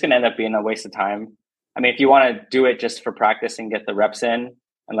so it's just going to end up being a waste of time. I mean, if you want to do it just for practice and get the reps in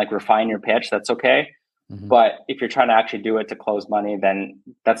and like refine your pitch, that's okay. Mm-hmm. But if you're trying to actually do it to close money, then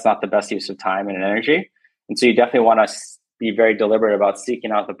that's not the best use of time and energy. And so you definitely want to be very deliberate about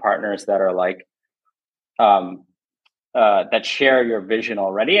seeking out the partners that are like, that share your vision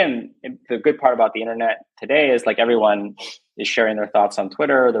already. And the good part about the internet today is like everyone is sharing their thoughts on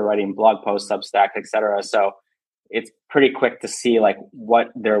Twitter, they're writing blog posts, Substack, etc. So it's pretty quick to see like what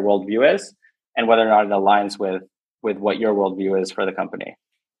their worldview is and whether or not it aligns with what your worldview is for the company.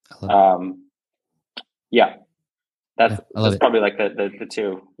 Yeah, That's probably like the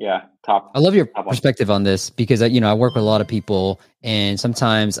two, top. I love your top perspective on this because I work with a lot of people, and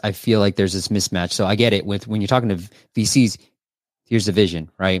sometimes I feel like there's this mismatch. So I get it with when you're talking to VCs, here's the vision,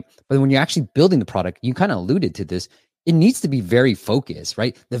 right? But when you're actually building the product, you kind of alluded to this. It needs to be very focused,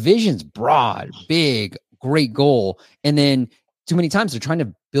 right? The vision's broad, big, great goal, and then too many times they're trying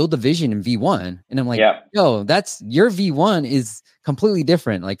to build the vision in V1, and I'm like, no, that's your V1 is completely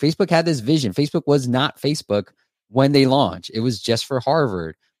different. Like Facebook had this vision. Facebook was not Facebook when they launched. It was just for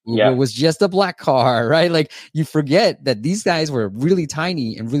Harvard. Uber was just a black car, right? Like you forget that these guys were really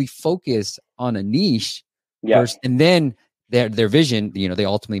tiny and really focused on a niche first, and then their vision, they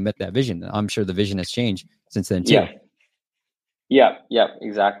ultimately met that vision. I'm sure the vision has changed since then too. Yeah,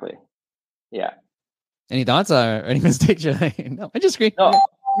 exactly. Yeah. Any thoughts or any mistakes? No, I just agree. No.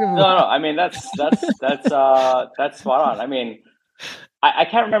 I mean, that's spot on. I mean, I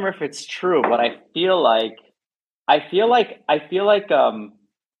can't remember if it's true, but I feel like in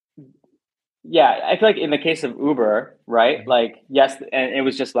the case of Uber, right? Like, yes, and it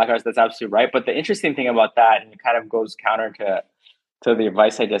was just black cars. That's absolutely right. But the interesting thing about that, and it kind of goes counter to the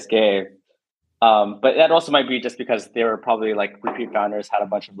advice I just gave. But that also might be just because they were probably like repeat founders, had a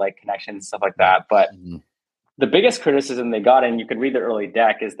bunch of like connections, stuff like that. But the biggest criticism they got, and you could read the early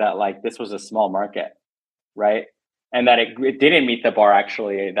deck, is that like this was a small market, right? And that it didn't meet the bar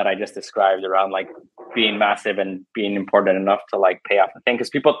actually that I just described around like being massive and being important enough to like pay off the thing. Because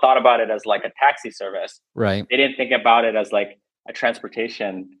people thought about it as like a taxi service. Right. They didn't think about it as like a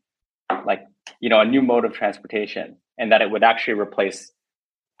transportation, like, a new mode of transportation, and that it would actually replace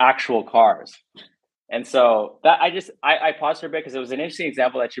actual cars. And so that I paused for a bit because it was an interesting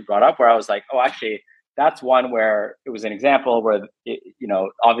example that you brought up where I was like, oh, actually, that's one where it was an example where,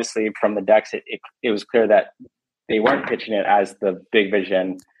 obviously from the decks, it was clear that they weren't pitching it as the big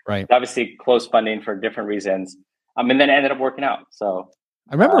vision. Right. Obviously closed funding for different reasons. And then it ended up working out. So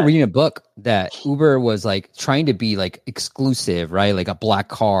I remember reading a book that Uber was like trying to be like exclusive, right? Like a black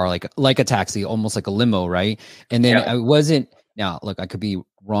car, like a taxi, almost like a limo, right? And then I wasn't. Now, look, I could be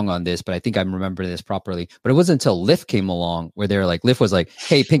wrong on this, but I think I remember this properly. But it wasn't until Lyft came along where they're like, Lyft was like,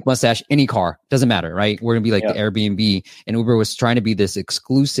 hey, pink mustache, any car, doesn't matter, right? We're going to be like the Airbnb. And Uber was trying to be this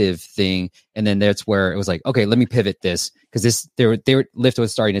exclusive thing. And then that's where it was like, okay, let me pivot this. Because Lyft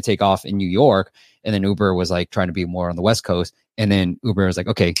was starting to take off in New York. And then Uber was like trying to be more on the West Coast. And then Uber was like,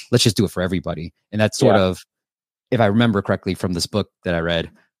 okay, let's just do it for everybody. And that's sort of, if I remember correctly from this book that I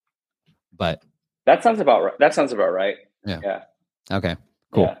read. But that sounds about right. Yeah. Okay,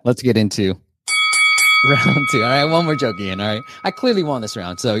 cool. Yeah. Let's get into round 2. All right, one more joke, Ian. All right. I clearly won this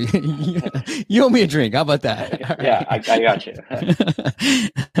round, so you owe me a drink. How about that? Yeah, I got you.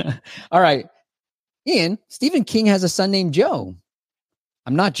 All right. Ian, Stephen King has a son named Joe.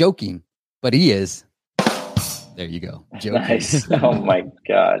 I'm not joking, but he is. There you go. Joking. Nice. Oh my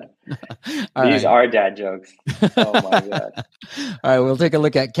God. These are dad jokes. Oh my God. All right, we'll take a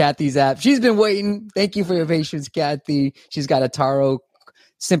look at Kathy's app. She's been waiting. Thank you for your patience, Kathy. She's got a Taro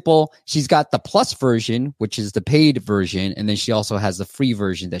Simple. She's got the plus version, which is the paid version. And then she also has the free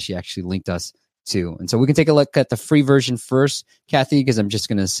version that she actually linked us to. And so we can take a look at the free version first, Kathy, because I'm just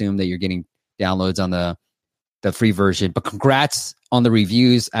going to assume that you're getting downloads on the free version. But congrats on the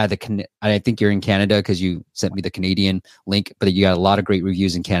reviews. I think you're in Canada because you sent me the Canadian link, but you got a lot of great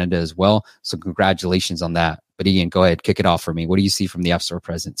reviews in Canada as well. So congratulations on that. But Ian, go ahead, kick it off for me. What do you see from the App Store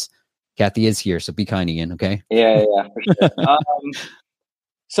presence? Kathy is here, so be kind, Ian. Okay. Yeah, for sure.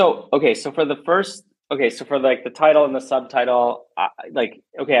 So for like the title and the subtitle,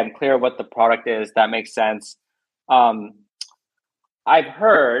 I'm clear what the product is. That makes sense. I've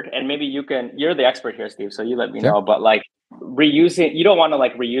heard, and maybe you're the expert here, Steve, so you let me know, but like reusing, you don't want to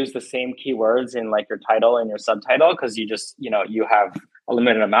like reuse the same keywords in like your title and your subtitle because you just, you have a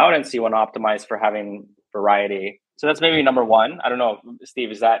limited amount, and so you want to optimize for having variety. So that's maybe number one. I don't know,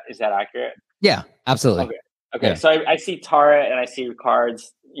 Steve, is that accurate? Yeah, absolutely. Okay. Yeah. So I see Tara and I see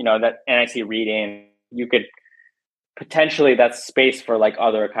cards, and I see reading. You could potentially, that's space for like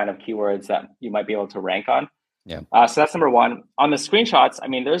other kind of keywords that you might be able to rank on. Yeah. So that's number one. On the screenshots, I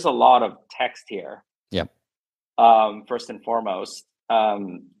mean, there's a lot of text here. Yeah. First and foremost,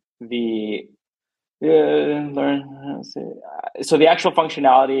 so the actual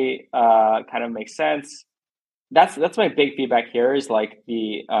functionality kind of makes sense. That's my big feedback here is like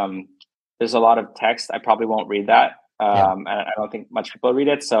there's a lot of text. I probably won't read that, and I don't think much people read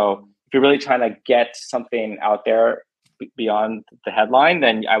it. So if you're really trying to get something out there beyond the headline,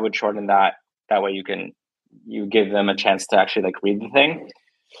 then I would shorten that. That way you give them a chance to actually like read the thing.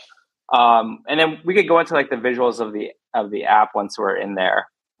 And then we could go into like the visuals of the app once we're in there.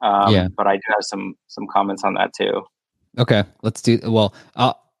 But I do have some comments on that too. Okay, let's do. Well,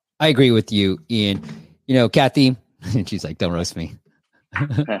 I agree with you, Ian. You know, Kathy, she's like, "Don't roast me."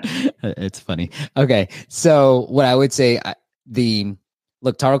 It's funny. Okay, so what I would say, the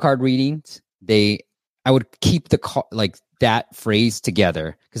look tarot card readings, I would keep like that phrase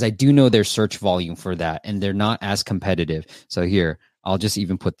together because I do know there's search volume for that, and they're not as competitive. So here, I'll just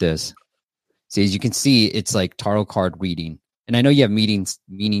even put this. See, as you can see, it's like tarot card reading, and I know you have meanings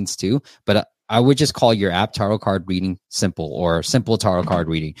too, but I would just call your app tarot card reading simple or simple tarot card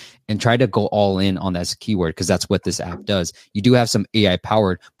reading and try to go all in on that keyword because that's what this app does. You do have some AI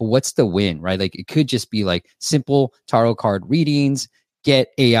powered, but what's the win, right? Like it could just be like simple tarot card readings, get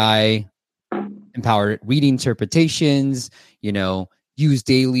AI empowered reading interpretations, use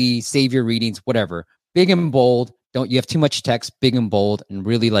daily, save your readings, whatever. Big and bold. Don't you have too much text, big and bold, and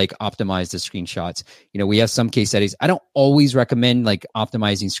really like optimize the screenshots. We have some case studies. I don't always recommend like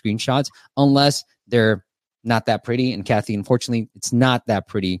optimizing screenshots unless they're not that pretty. And Kathy, unfortunately, it's not that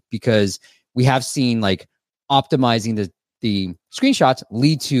pretty because we have seen like optimizing the screenshots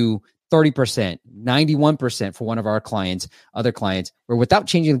lead to 30%, 91% for one of our clients, other clients, where without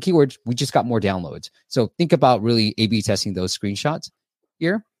changing the keywords, we just got more downloads. So think about really A/B testing those screenshots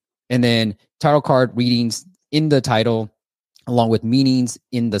here. And then tarot card readings in the title, along with meanings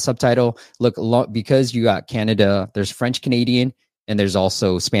in the subtitle. Look, because you got Canada, there's French Canadian, and there's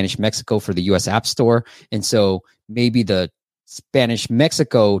also Spanish Mexico for the US App Store. And so maybe the Spanish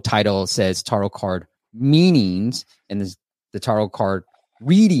Mexico title says tarot card meanings, and the tarot card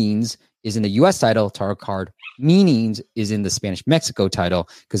readings is in the US title, tarot card meanings is in the Spanish Mexico title,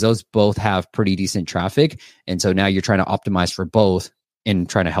 because those both have pretty decent traffic. And so now you're trying to optimize for both and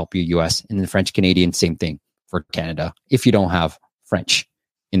trying to help your US. And then French Canadian, same thing for Canada, if you don't have French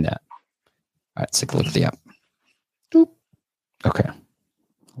in that. All right, let's take a look at the app. Doop. Okay.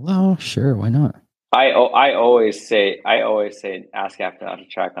 Well, sure, why not? I always say ask Apple not to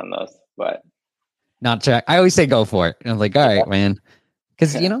track on those, but not track. I always say go for it. And I'm like, all right, man.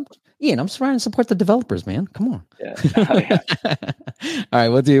 Because Ian, I'm trying to support the developers, man. Come on. Yeah. Oh, yeah. All right,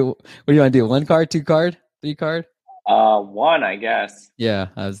 what do you want to do? 1 card, 2 card, 3 card? 1, I guess. Yeah,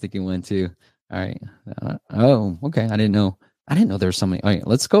 I was thinking 1 too. All right. Oh, okay. I didn't know there was so many. All right,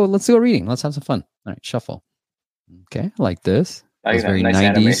 let's do a reading. Let's have some fun. All right, shuffle. Okay, I like this. That's very nice 90s.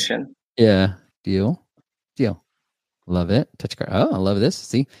 Animation. Yeah, deal. Love it. Touch card. Oh, I love this.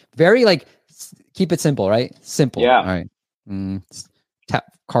 See, very like keep it simple, right? Simple. Yeah. All right. Tap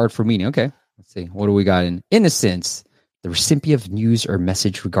card for meaning. Okay. Let's see. What do we got in innocence? The recipient of news or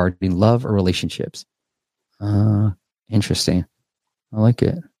message regarding love or relationships. Interesting. I like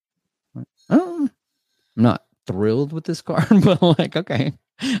it. I'm not thrilled with this card, but like, okay.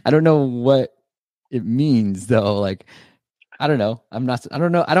 I don't know what it means though. Like, I don't know. I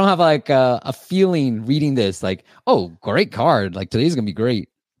don't know. I don't have like a feeling reading this. Like, oh, great card. Like today's gonna be great.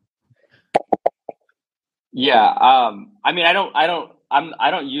 Yeah. I mean, I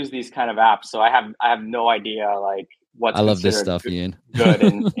don't use these kind of apps, so I have no idea like what's. I love this stuff, Ian. Good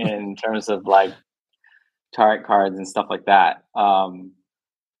in terms of like tarot cards and stuff like that.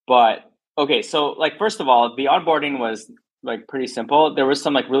 But okay, so like first of all, the onboarding was like pretty simple. There was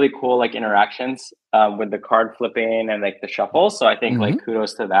some like really cool like interactions with the card flipping and like the shuffle. So I think like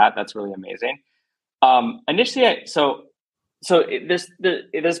kudos to that. That's really amazing. Initially,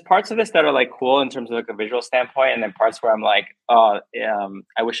 there's parts of this that are like cool in terms of like a visual standpoint, and then parts where I'm like, I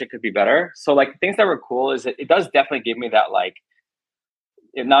wish it could be better. So like things that were cool is it does definitely give me that like.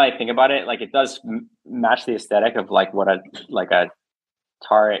 Now that I think about it, like it does match the aesthetic of like what a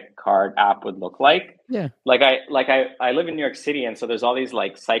tarot card app would look like. Yeah. Like I live in New York City, and so there's all these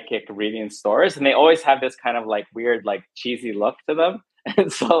like psychic reading stores, and they always have this kind of like weird like cheesy look to them.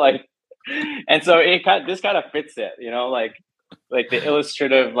 And so this kind of fits it, like the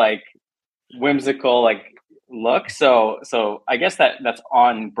illustrative like whimsical like look. So I guess that's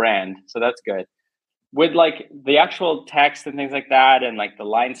on brand. So that's good. With like the actual text and things like that, and like the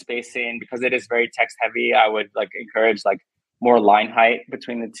line spacing, because it is very text heavy, I would like encourage like more line height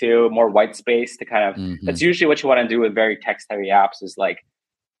between the two, more white space to kind of, that's usually what you want to do with very text heavy apps is like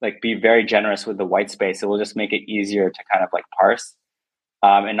be very generous with the white space. It will just make it easier to kind of like parse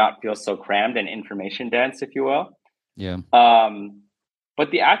and not feel so crammed and information dense, if you will. Yeah.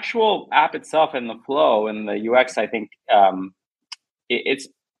 But the actual app itself and the flow and the UX, I think it's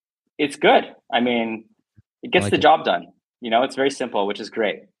good. I mean, it gets the job done. It's very simple, which is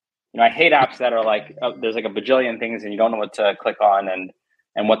great. I hate apps that are like, there's like a bajillion things and you don't know what to click on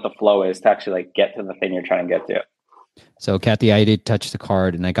and what the flow is to actually like get to the thing you're trying to get to. So Kathy, I did touch the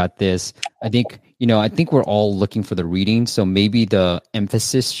card and I got this. I think we're all looking for the reading. So maybe the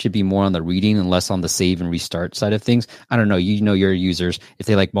emphasis should be more on the reading and less on the save and restart side of things. I don't know. Your users, if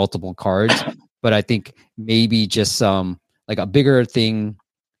they like multiple cards, but I think maybe just like a bigger thing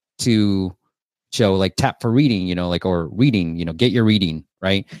to show, like tap for reading, or reading, get your reading,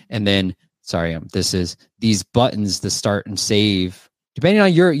 right? And then, this is these buttons to start and save, depending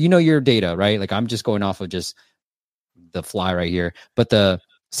on your data, right? Like I'm just going off of just the fly right here, but the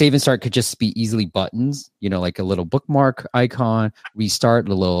save and start could just be easily buttons, like a little bookmark icon, restart,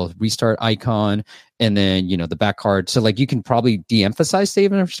 a little restart icon, and then, the back card. So like you can probably de-emphasize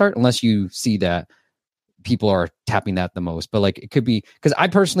save and start unless you see that people are tapping that the most. But like it could be, because I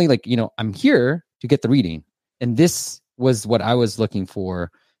personally I'm here to get the reading, and this was what I was looking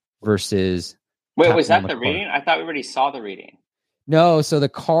for versus. Wait, was that the reading? I thought we already saw the reading. No, so the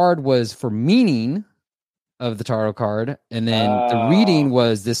card was for meaning of the tarot card, and then the reading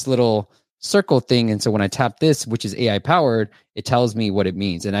was this little circle thing. And so when I tap this, which is AI powered, it tells me what it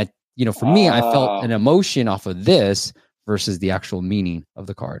means. And I for me, I felt an emotion off of this versus the actual meaning of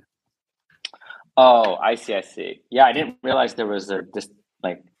the card. Oh, I see. Yeah, I didn't realize there was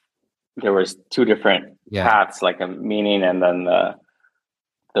there was two different paths, like a meaning and then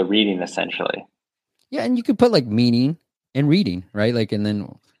the reading essentially. Yeah, and you could put like meaning and reading, right? Like, and then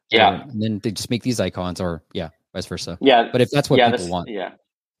and then they just make these icons, or vice versa. Yeah, but if that's what people want,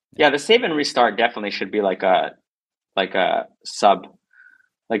 the save and restart definitely should be like a sub,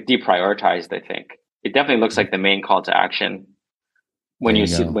 like deprioritized. I think it definitely looks like the main call to action when you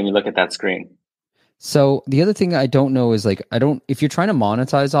look at that screen. So the other thing I don't know is if you're trying to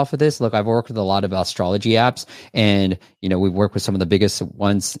monetize off of this, look, I've worked with a lot of astrology apps, and we've worked with some of the biggest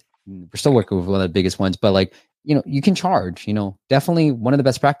ones. We're still working with one of the biggest ones, but you can charge. Definitely one of the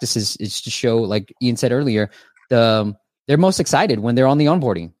best practices is to show, like Ian said earlier, they're most excited when they're on the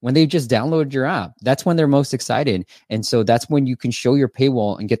onboarding, when they just download your app. That's when they're most excited, and so that's when you can show your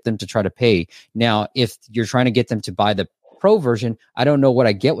paywall and get them to try to pay. Now, if you're trying to get them to buy the Pro version, I don't know what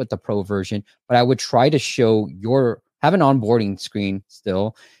I get with the Pro version, but I would try to show have an onboarding screen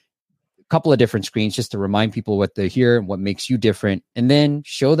still, a couple of different screens just to remind people what they hear and what makes you different, and then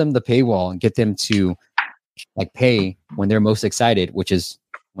show them the paywall and get them to like pay when they're most excited, which is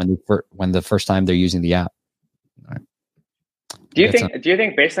when the first time they're using the app. All right. Do you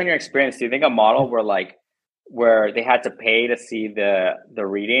think based on your experience, do you think a model where they had to pay to see the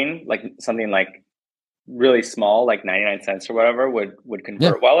reading, like something like really small, like 99 cents or whatever, would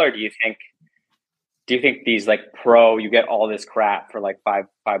convert well? Or do you think these like Pro, you get all this crap for like $5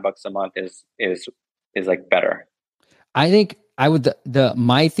 a month is like better? I think I would,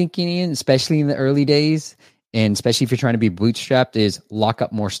 my thinking, especially in the early days, and especially if you're trying to be bootstrapped, is lock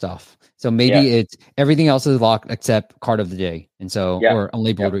up more stuff. So maybe it's everything else is locked except card of the day. And so, or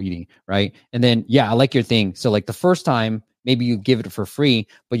unlabeled reading, right? And then, I like your thing. So like the first time, maybe you give it for free,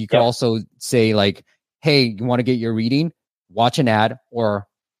 but you could also say like, hey, you want to get your reading, watch an ad or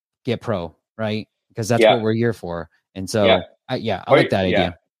get Pro, right? Because that's what we're here for. And so, I like that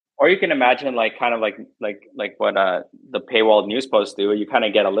idea. Or you can imagine like kind of like what the paywall news posts do. You kind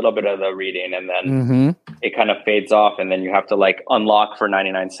of get a little bit of the reading, and then it kind of fades off, and then you have to like unlock for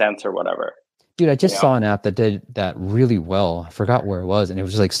 99 cents or whatever. Dude, I just saw an app that did that really well. I forgot where it was, and it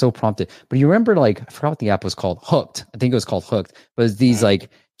was like so prompted. But you remember, like, I forgot what the app was called. Hooked. I think it was called Hooked. But it's these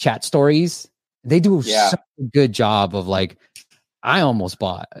like chat stories. They do such a good job of like, I almost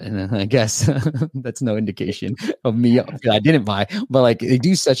bought, and I guess that's no indication of me. I didn't buy, but like they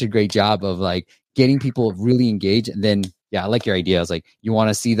do such a great job of like getting people really engaged. And then, I like your idea. I was like, you want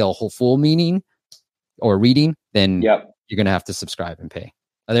to see the whole full meaning or reading, then you're going to have to subscribe and pay.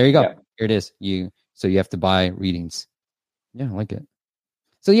 Oh, there you go. Here it is. So you have to buy readings. Yeah, I like it.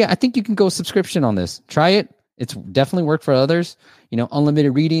 So I think you can go subscription on this. Try it. It's definitely worked for others.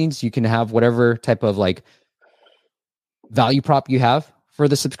 Unlimited readings. You can have whatever type of like value prop you have for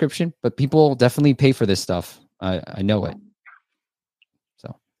the subscription, but people definitely pay for this stuff. I know it.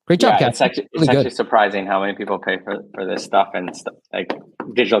 So great job, Kat. It's actually surprising how many people pay for this stuff and like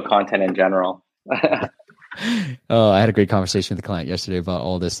digital content in general. Oh, I had a great conversation with the client yesterday about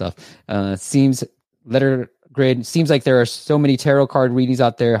all this stuff. Seems letter grid. Seems like there are so many tarot card readings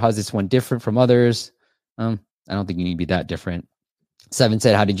out there. How's this one different from others? I don't think you need to be that different. 7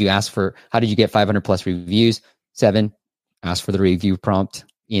 said, how did you get 500 plus reviews? 7, ask for the review prompt.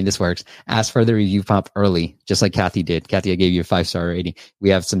 Ian, this works. Ask for the review prompt early, just like Kathy did. Kathy, I gave you a 5-star rating. We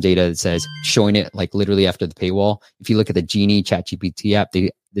have some data that says showing it like literally after the paywall. If you look at the Genie ChatGPT app,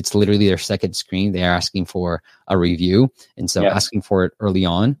 it's literally their second screen. They're asking for a review. And so asking for it early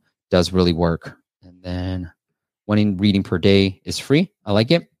on does really work. And then 1 reading per day is free. I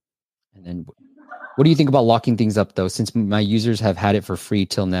like it. And then what do you think about locking things up though? Since my users have had it for free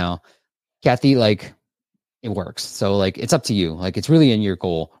till now, Kathy, like it works. So like, it's up to you. Like it's really in your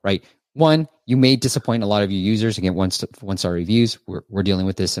goal, right? 1, you may disappoint a lot of your users and get one-star reviews. We're dealing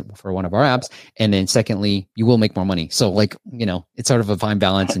with this for one of our apps. And then secondly, you will make more money. So like, it's sort of a fine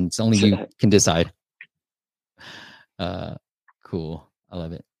balance and it's only you can decide. Cool. I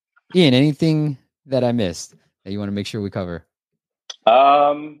love it. Ian, anything that I missed that you want to make sure we cover?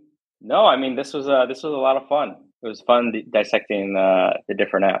 No, I mean, this was a lot of fun. It was fun dissecting the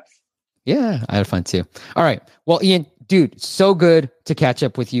different apps. Yeah, I had fun too. All right. Well, Ian, dude, so good to catch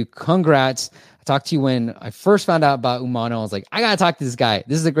up with you. Congrats. I talked to you when I first found out about Umano. I was like, I got to talk to this guy.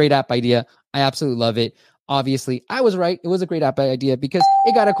 This is a great app idea. I absolutely love it. Obviously, I was right. It was a great app idea because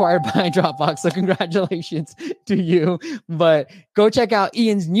it got acquired by Dropbox. So congratulations to you. But go check out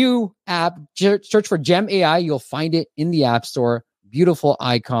Ian's new app. Search for Gem AI. You'll find it in the App Store. Beautiful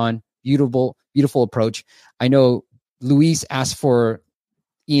icon. Beautiful approach. I know Luis asked for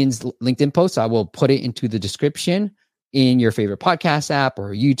Ian's LinkedIn post. So I will put it into the description in your favorite podcast app or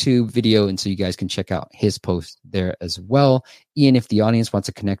YouTube video. And so you guys can check out his post there as well. Ian, if the audience wants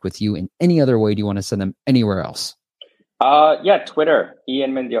to connect with you in any other way, do you want to send them anywhere else? Yeah, Twitter, at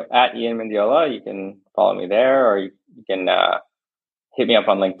Ian Mendiola. You can follow me there, or you can hit me up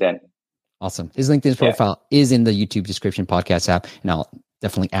on LinkedIn. Awesome. His LinkedIn profile is in the YouTube description podcast app, and I'll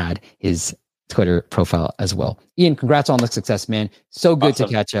definitely add his Twitter profile as well. Ian, congrats on the success, man. So good to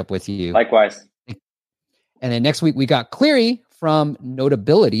catch up with you. Likewise. And then next week, we got Cleary from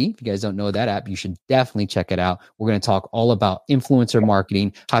Notability. If you guys don't know that app, you should definitely check it out. We're going to talk all about influencer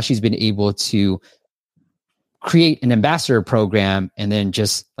marketing, how she's been able to create an ambassador program. And then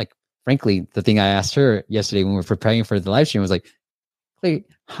just like, frankly, the thing I asked her yesterday when we were preparing for the live stream was like, Cleary,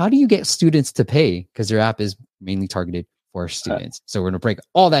 how do you get students to pay? Because your app is mainly targeted for students. So we're going to break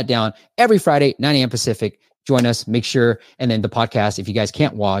all that down every Friday, 9 a.m. Pacific. Join us, make sure. And then the podcast, if you guys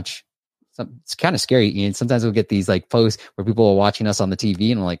can't watch, it's kind of scary, Ian. Sometimes we'll get these like posts where people are watching us on the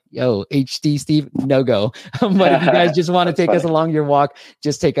TV and I'm like, yo, HD Steve, no go. But if you guys just want to take us along your walk,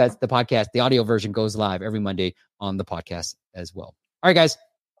 just take us the podcast. The audio version goes live every Monday on the podcast as well. All right, guys.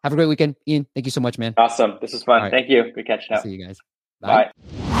 Have a great weekend. Ian, thank you so much, man. Awesome. This was fun. Right. Thank you. Good catching up. See you guys. Bye.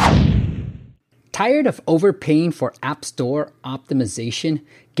 Tired of overpaying for App Store optimization?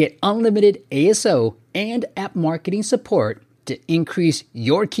 Get unlimited ASO and app marketing support to increase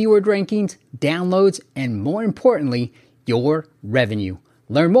your keyword rankings, downloads, and more importantly, your revenue.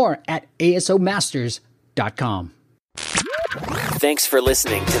 Learn more at asomasters.com. Thanks for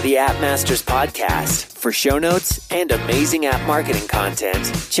listening to the App Masters podcast. For show notes and amazing app marketing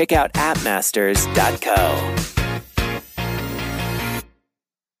content, check out appmasters.co.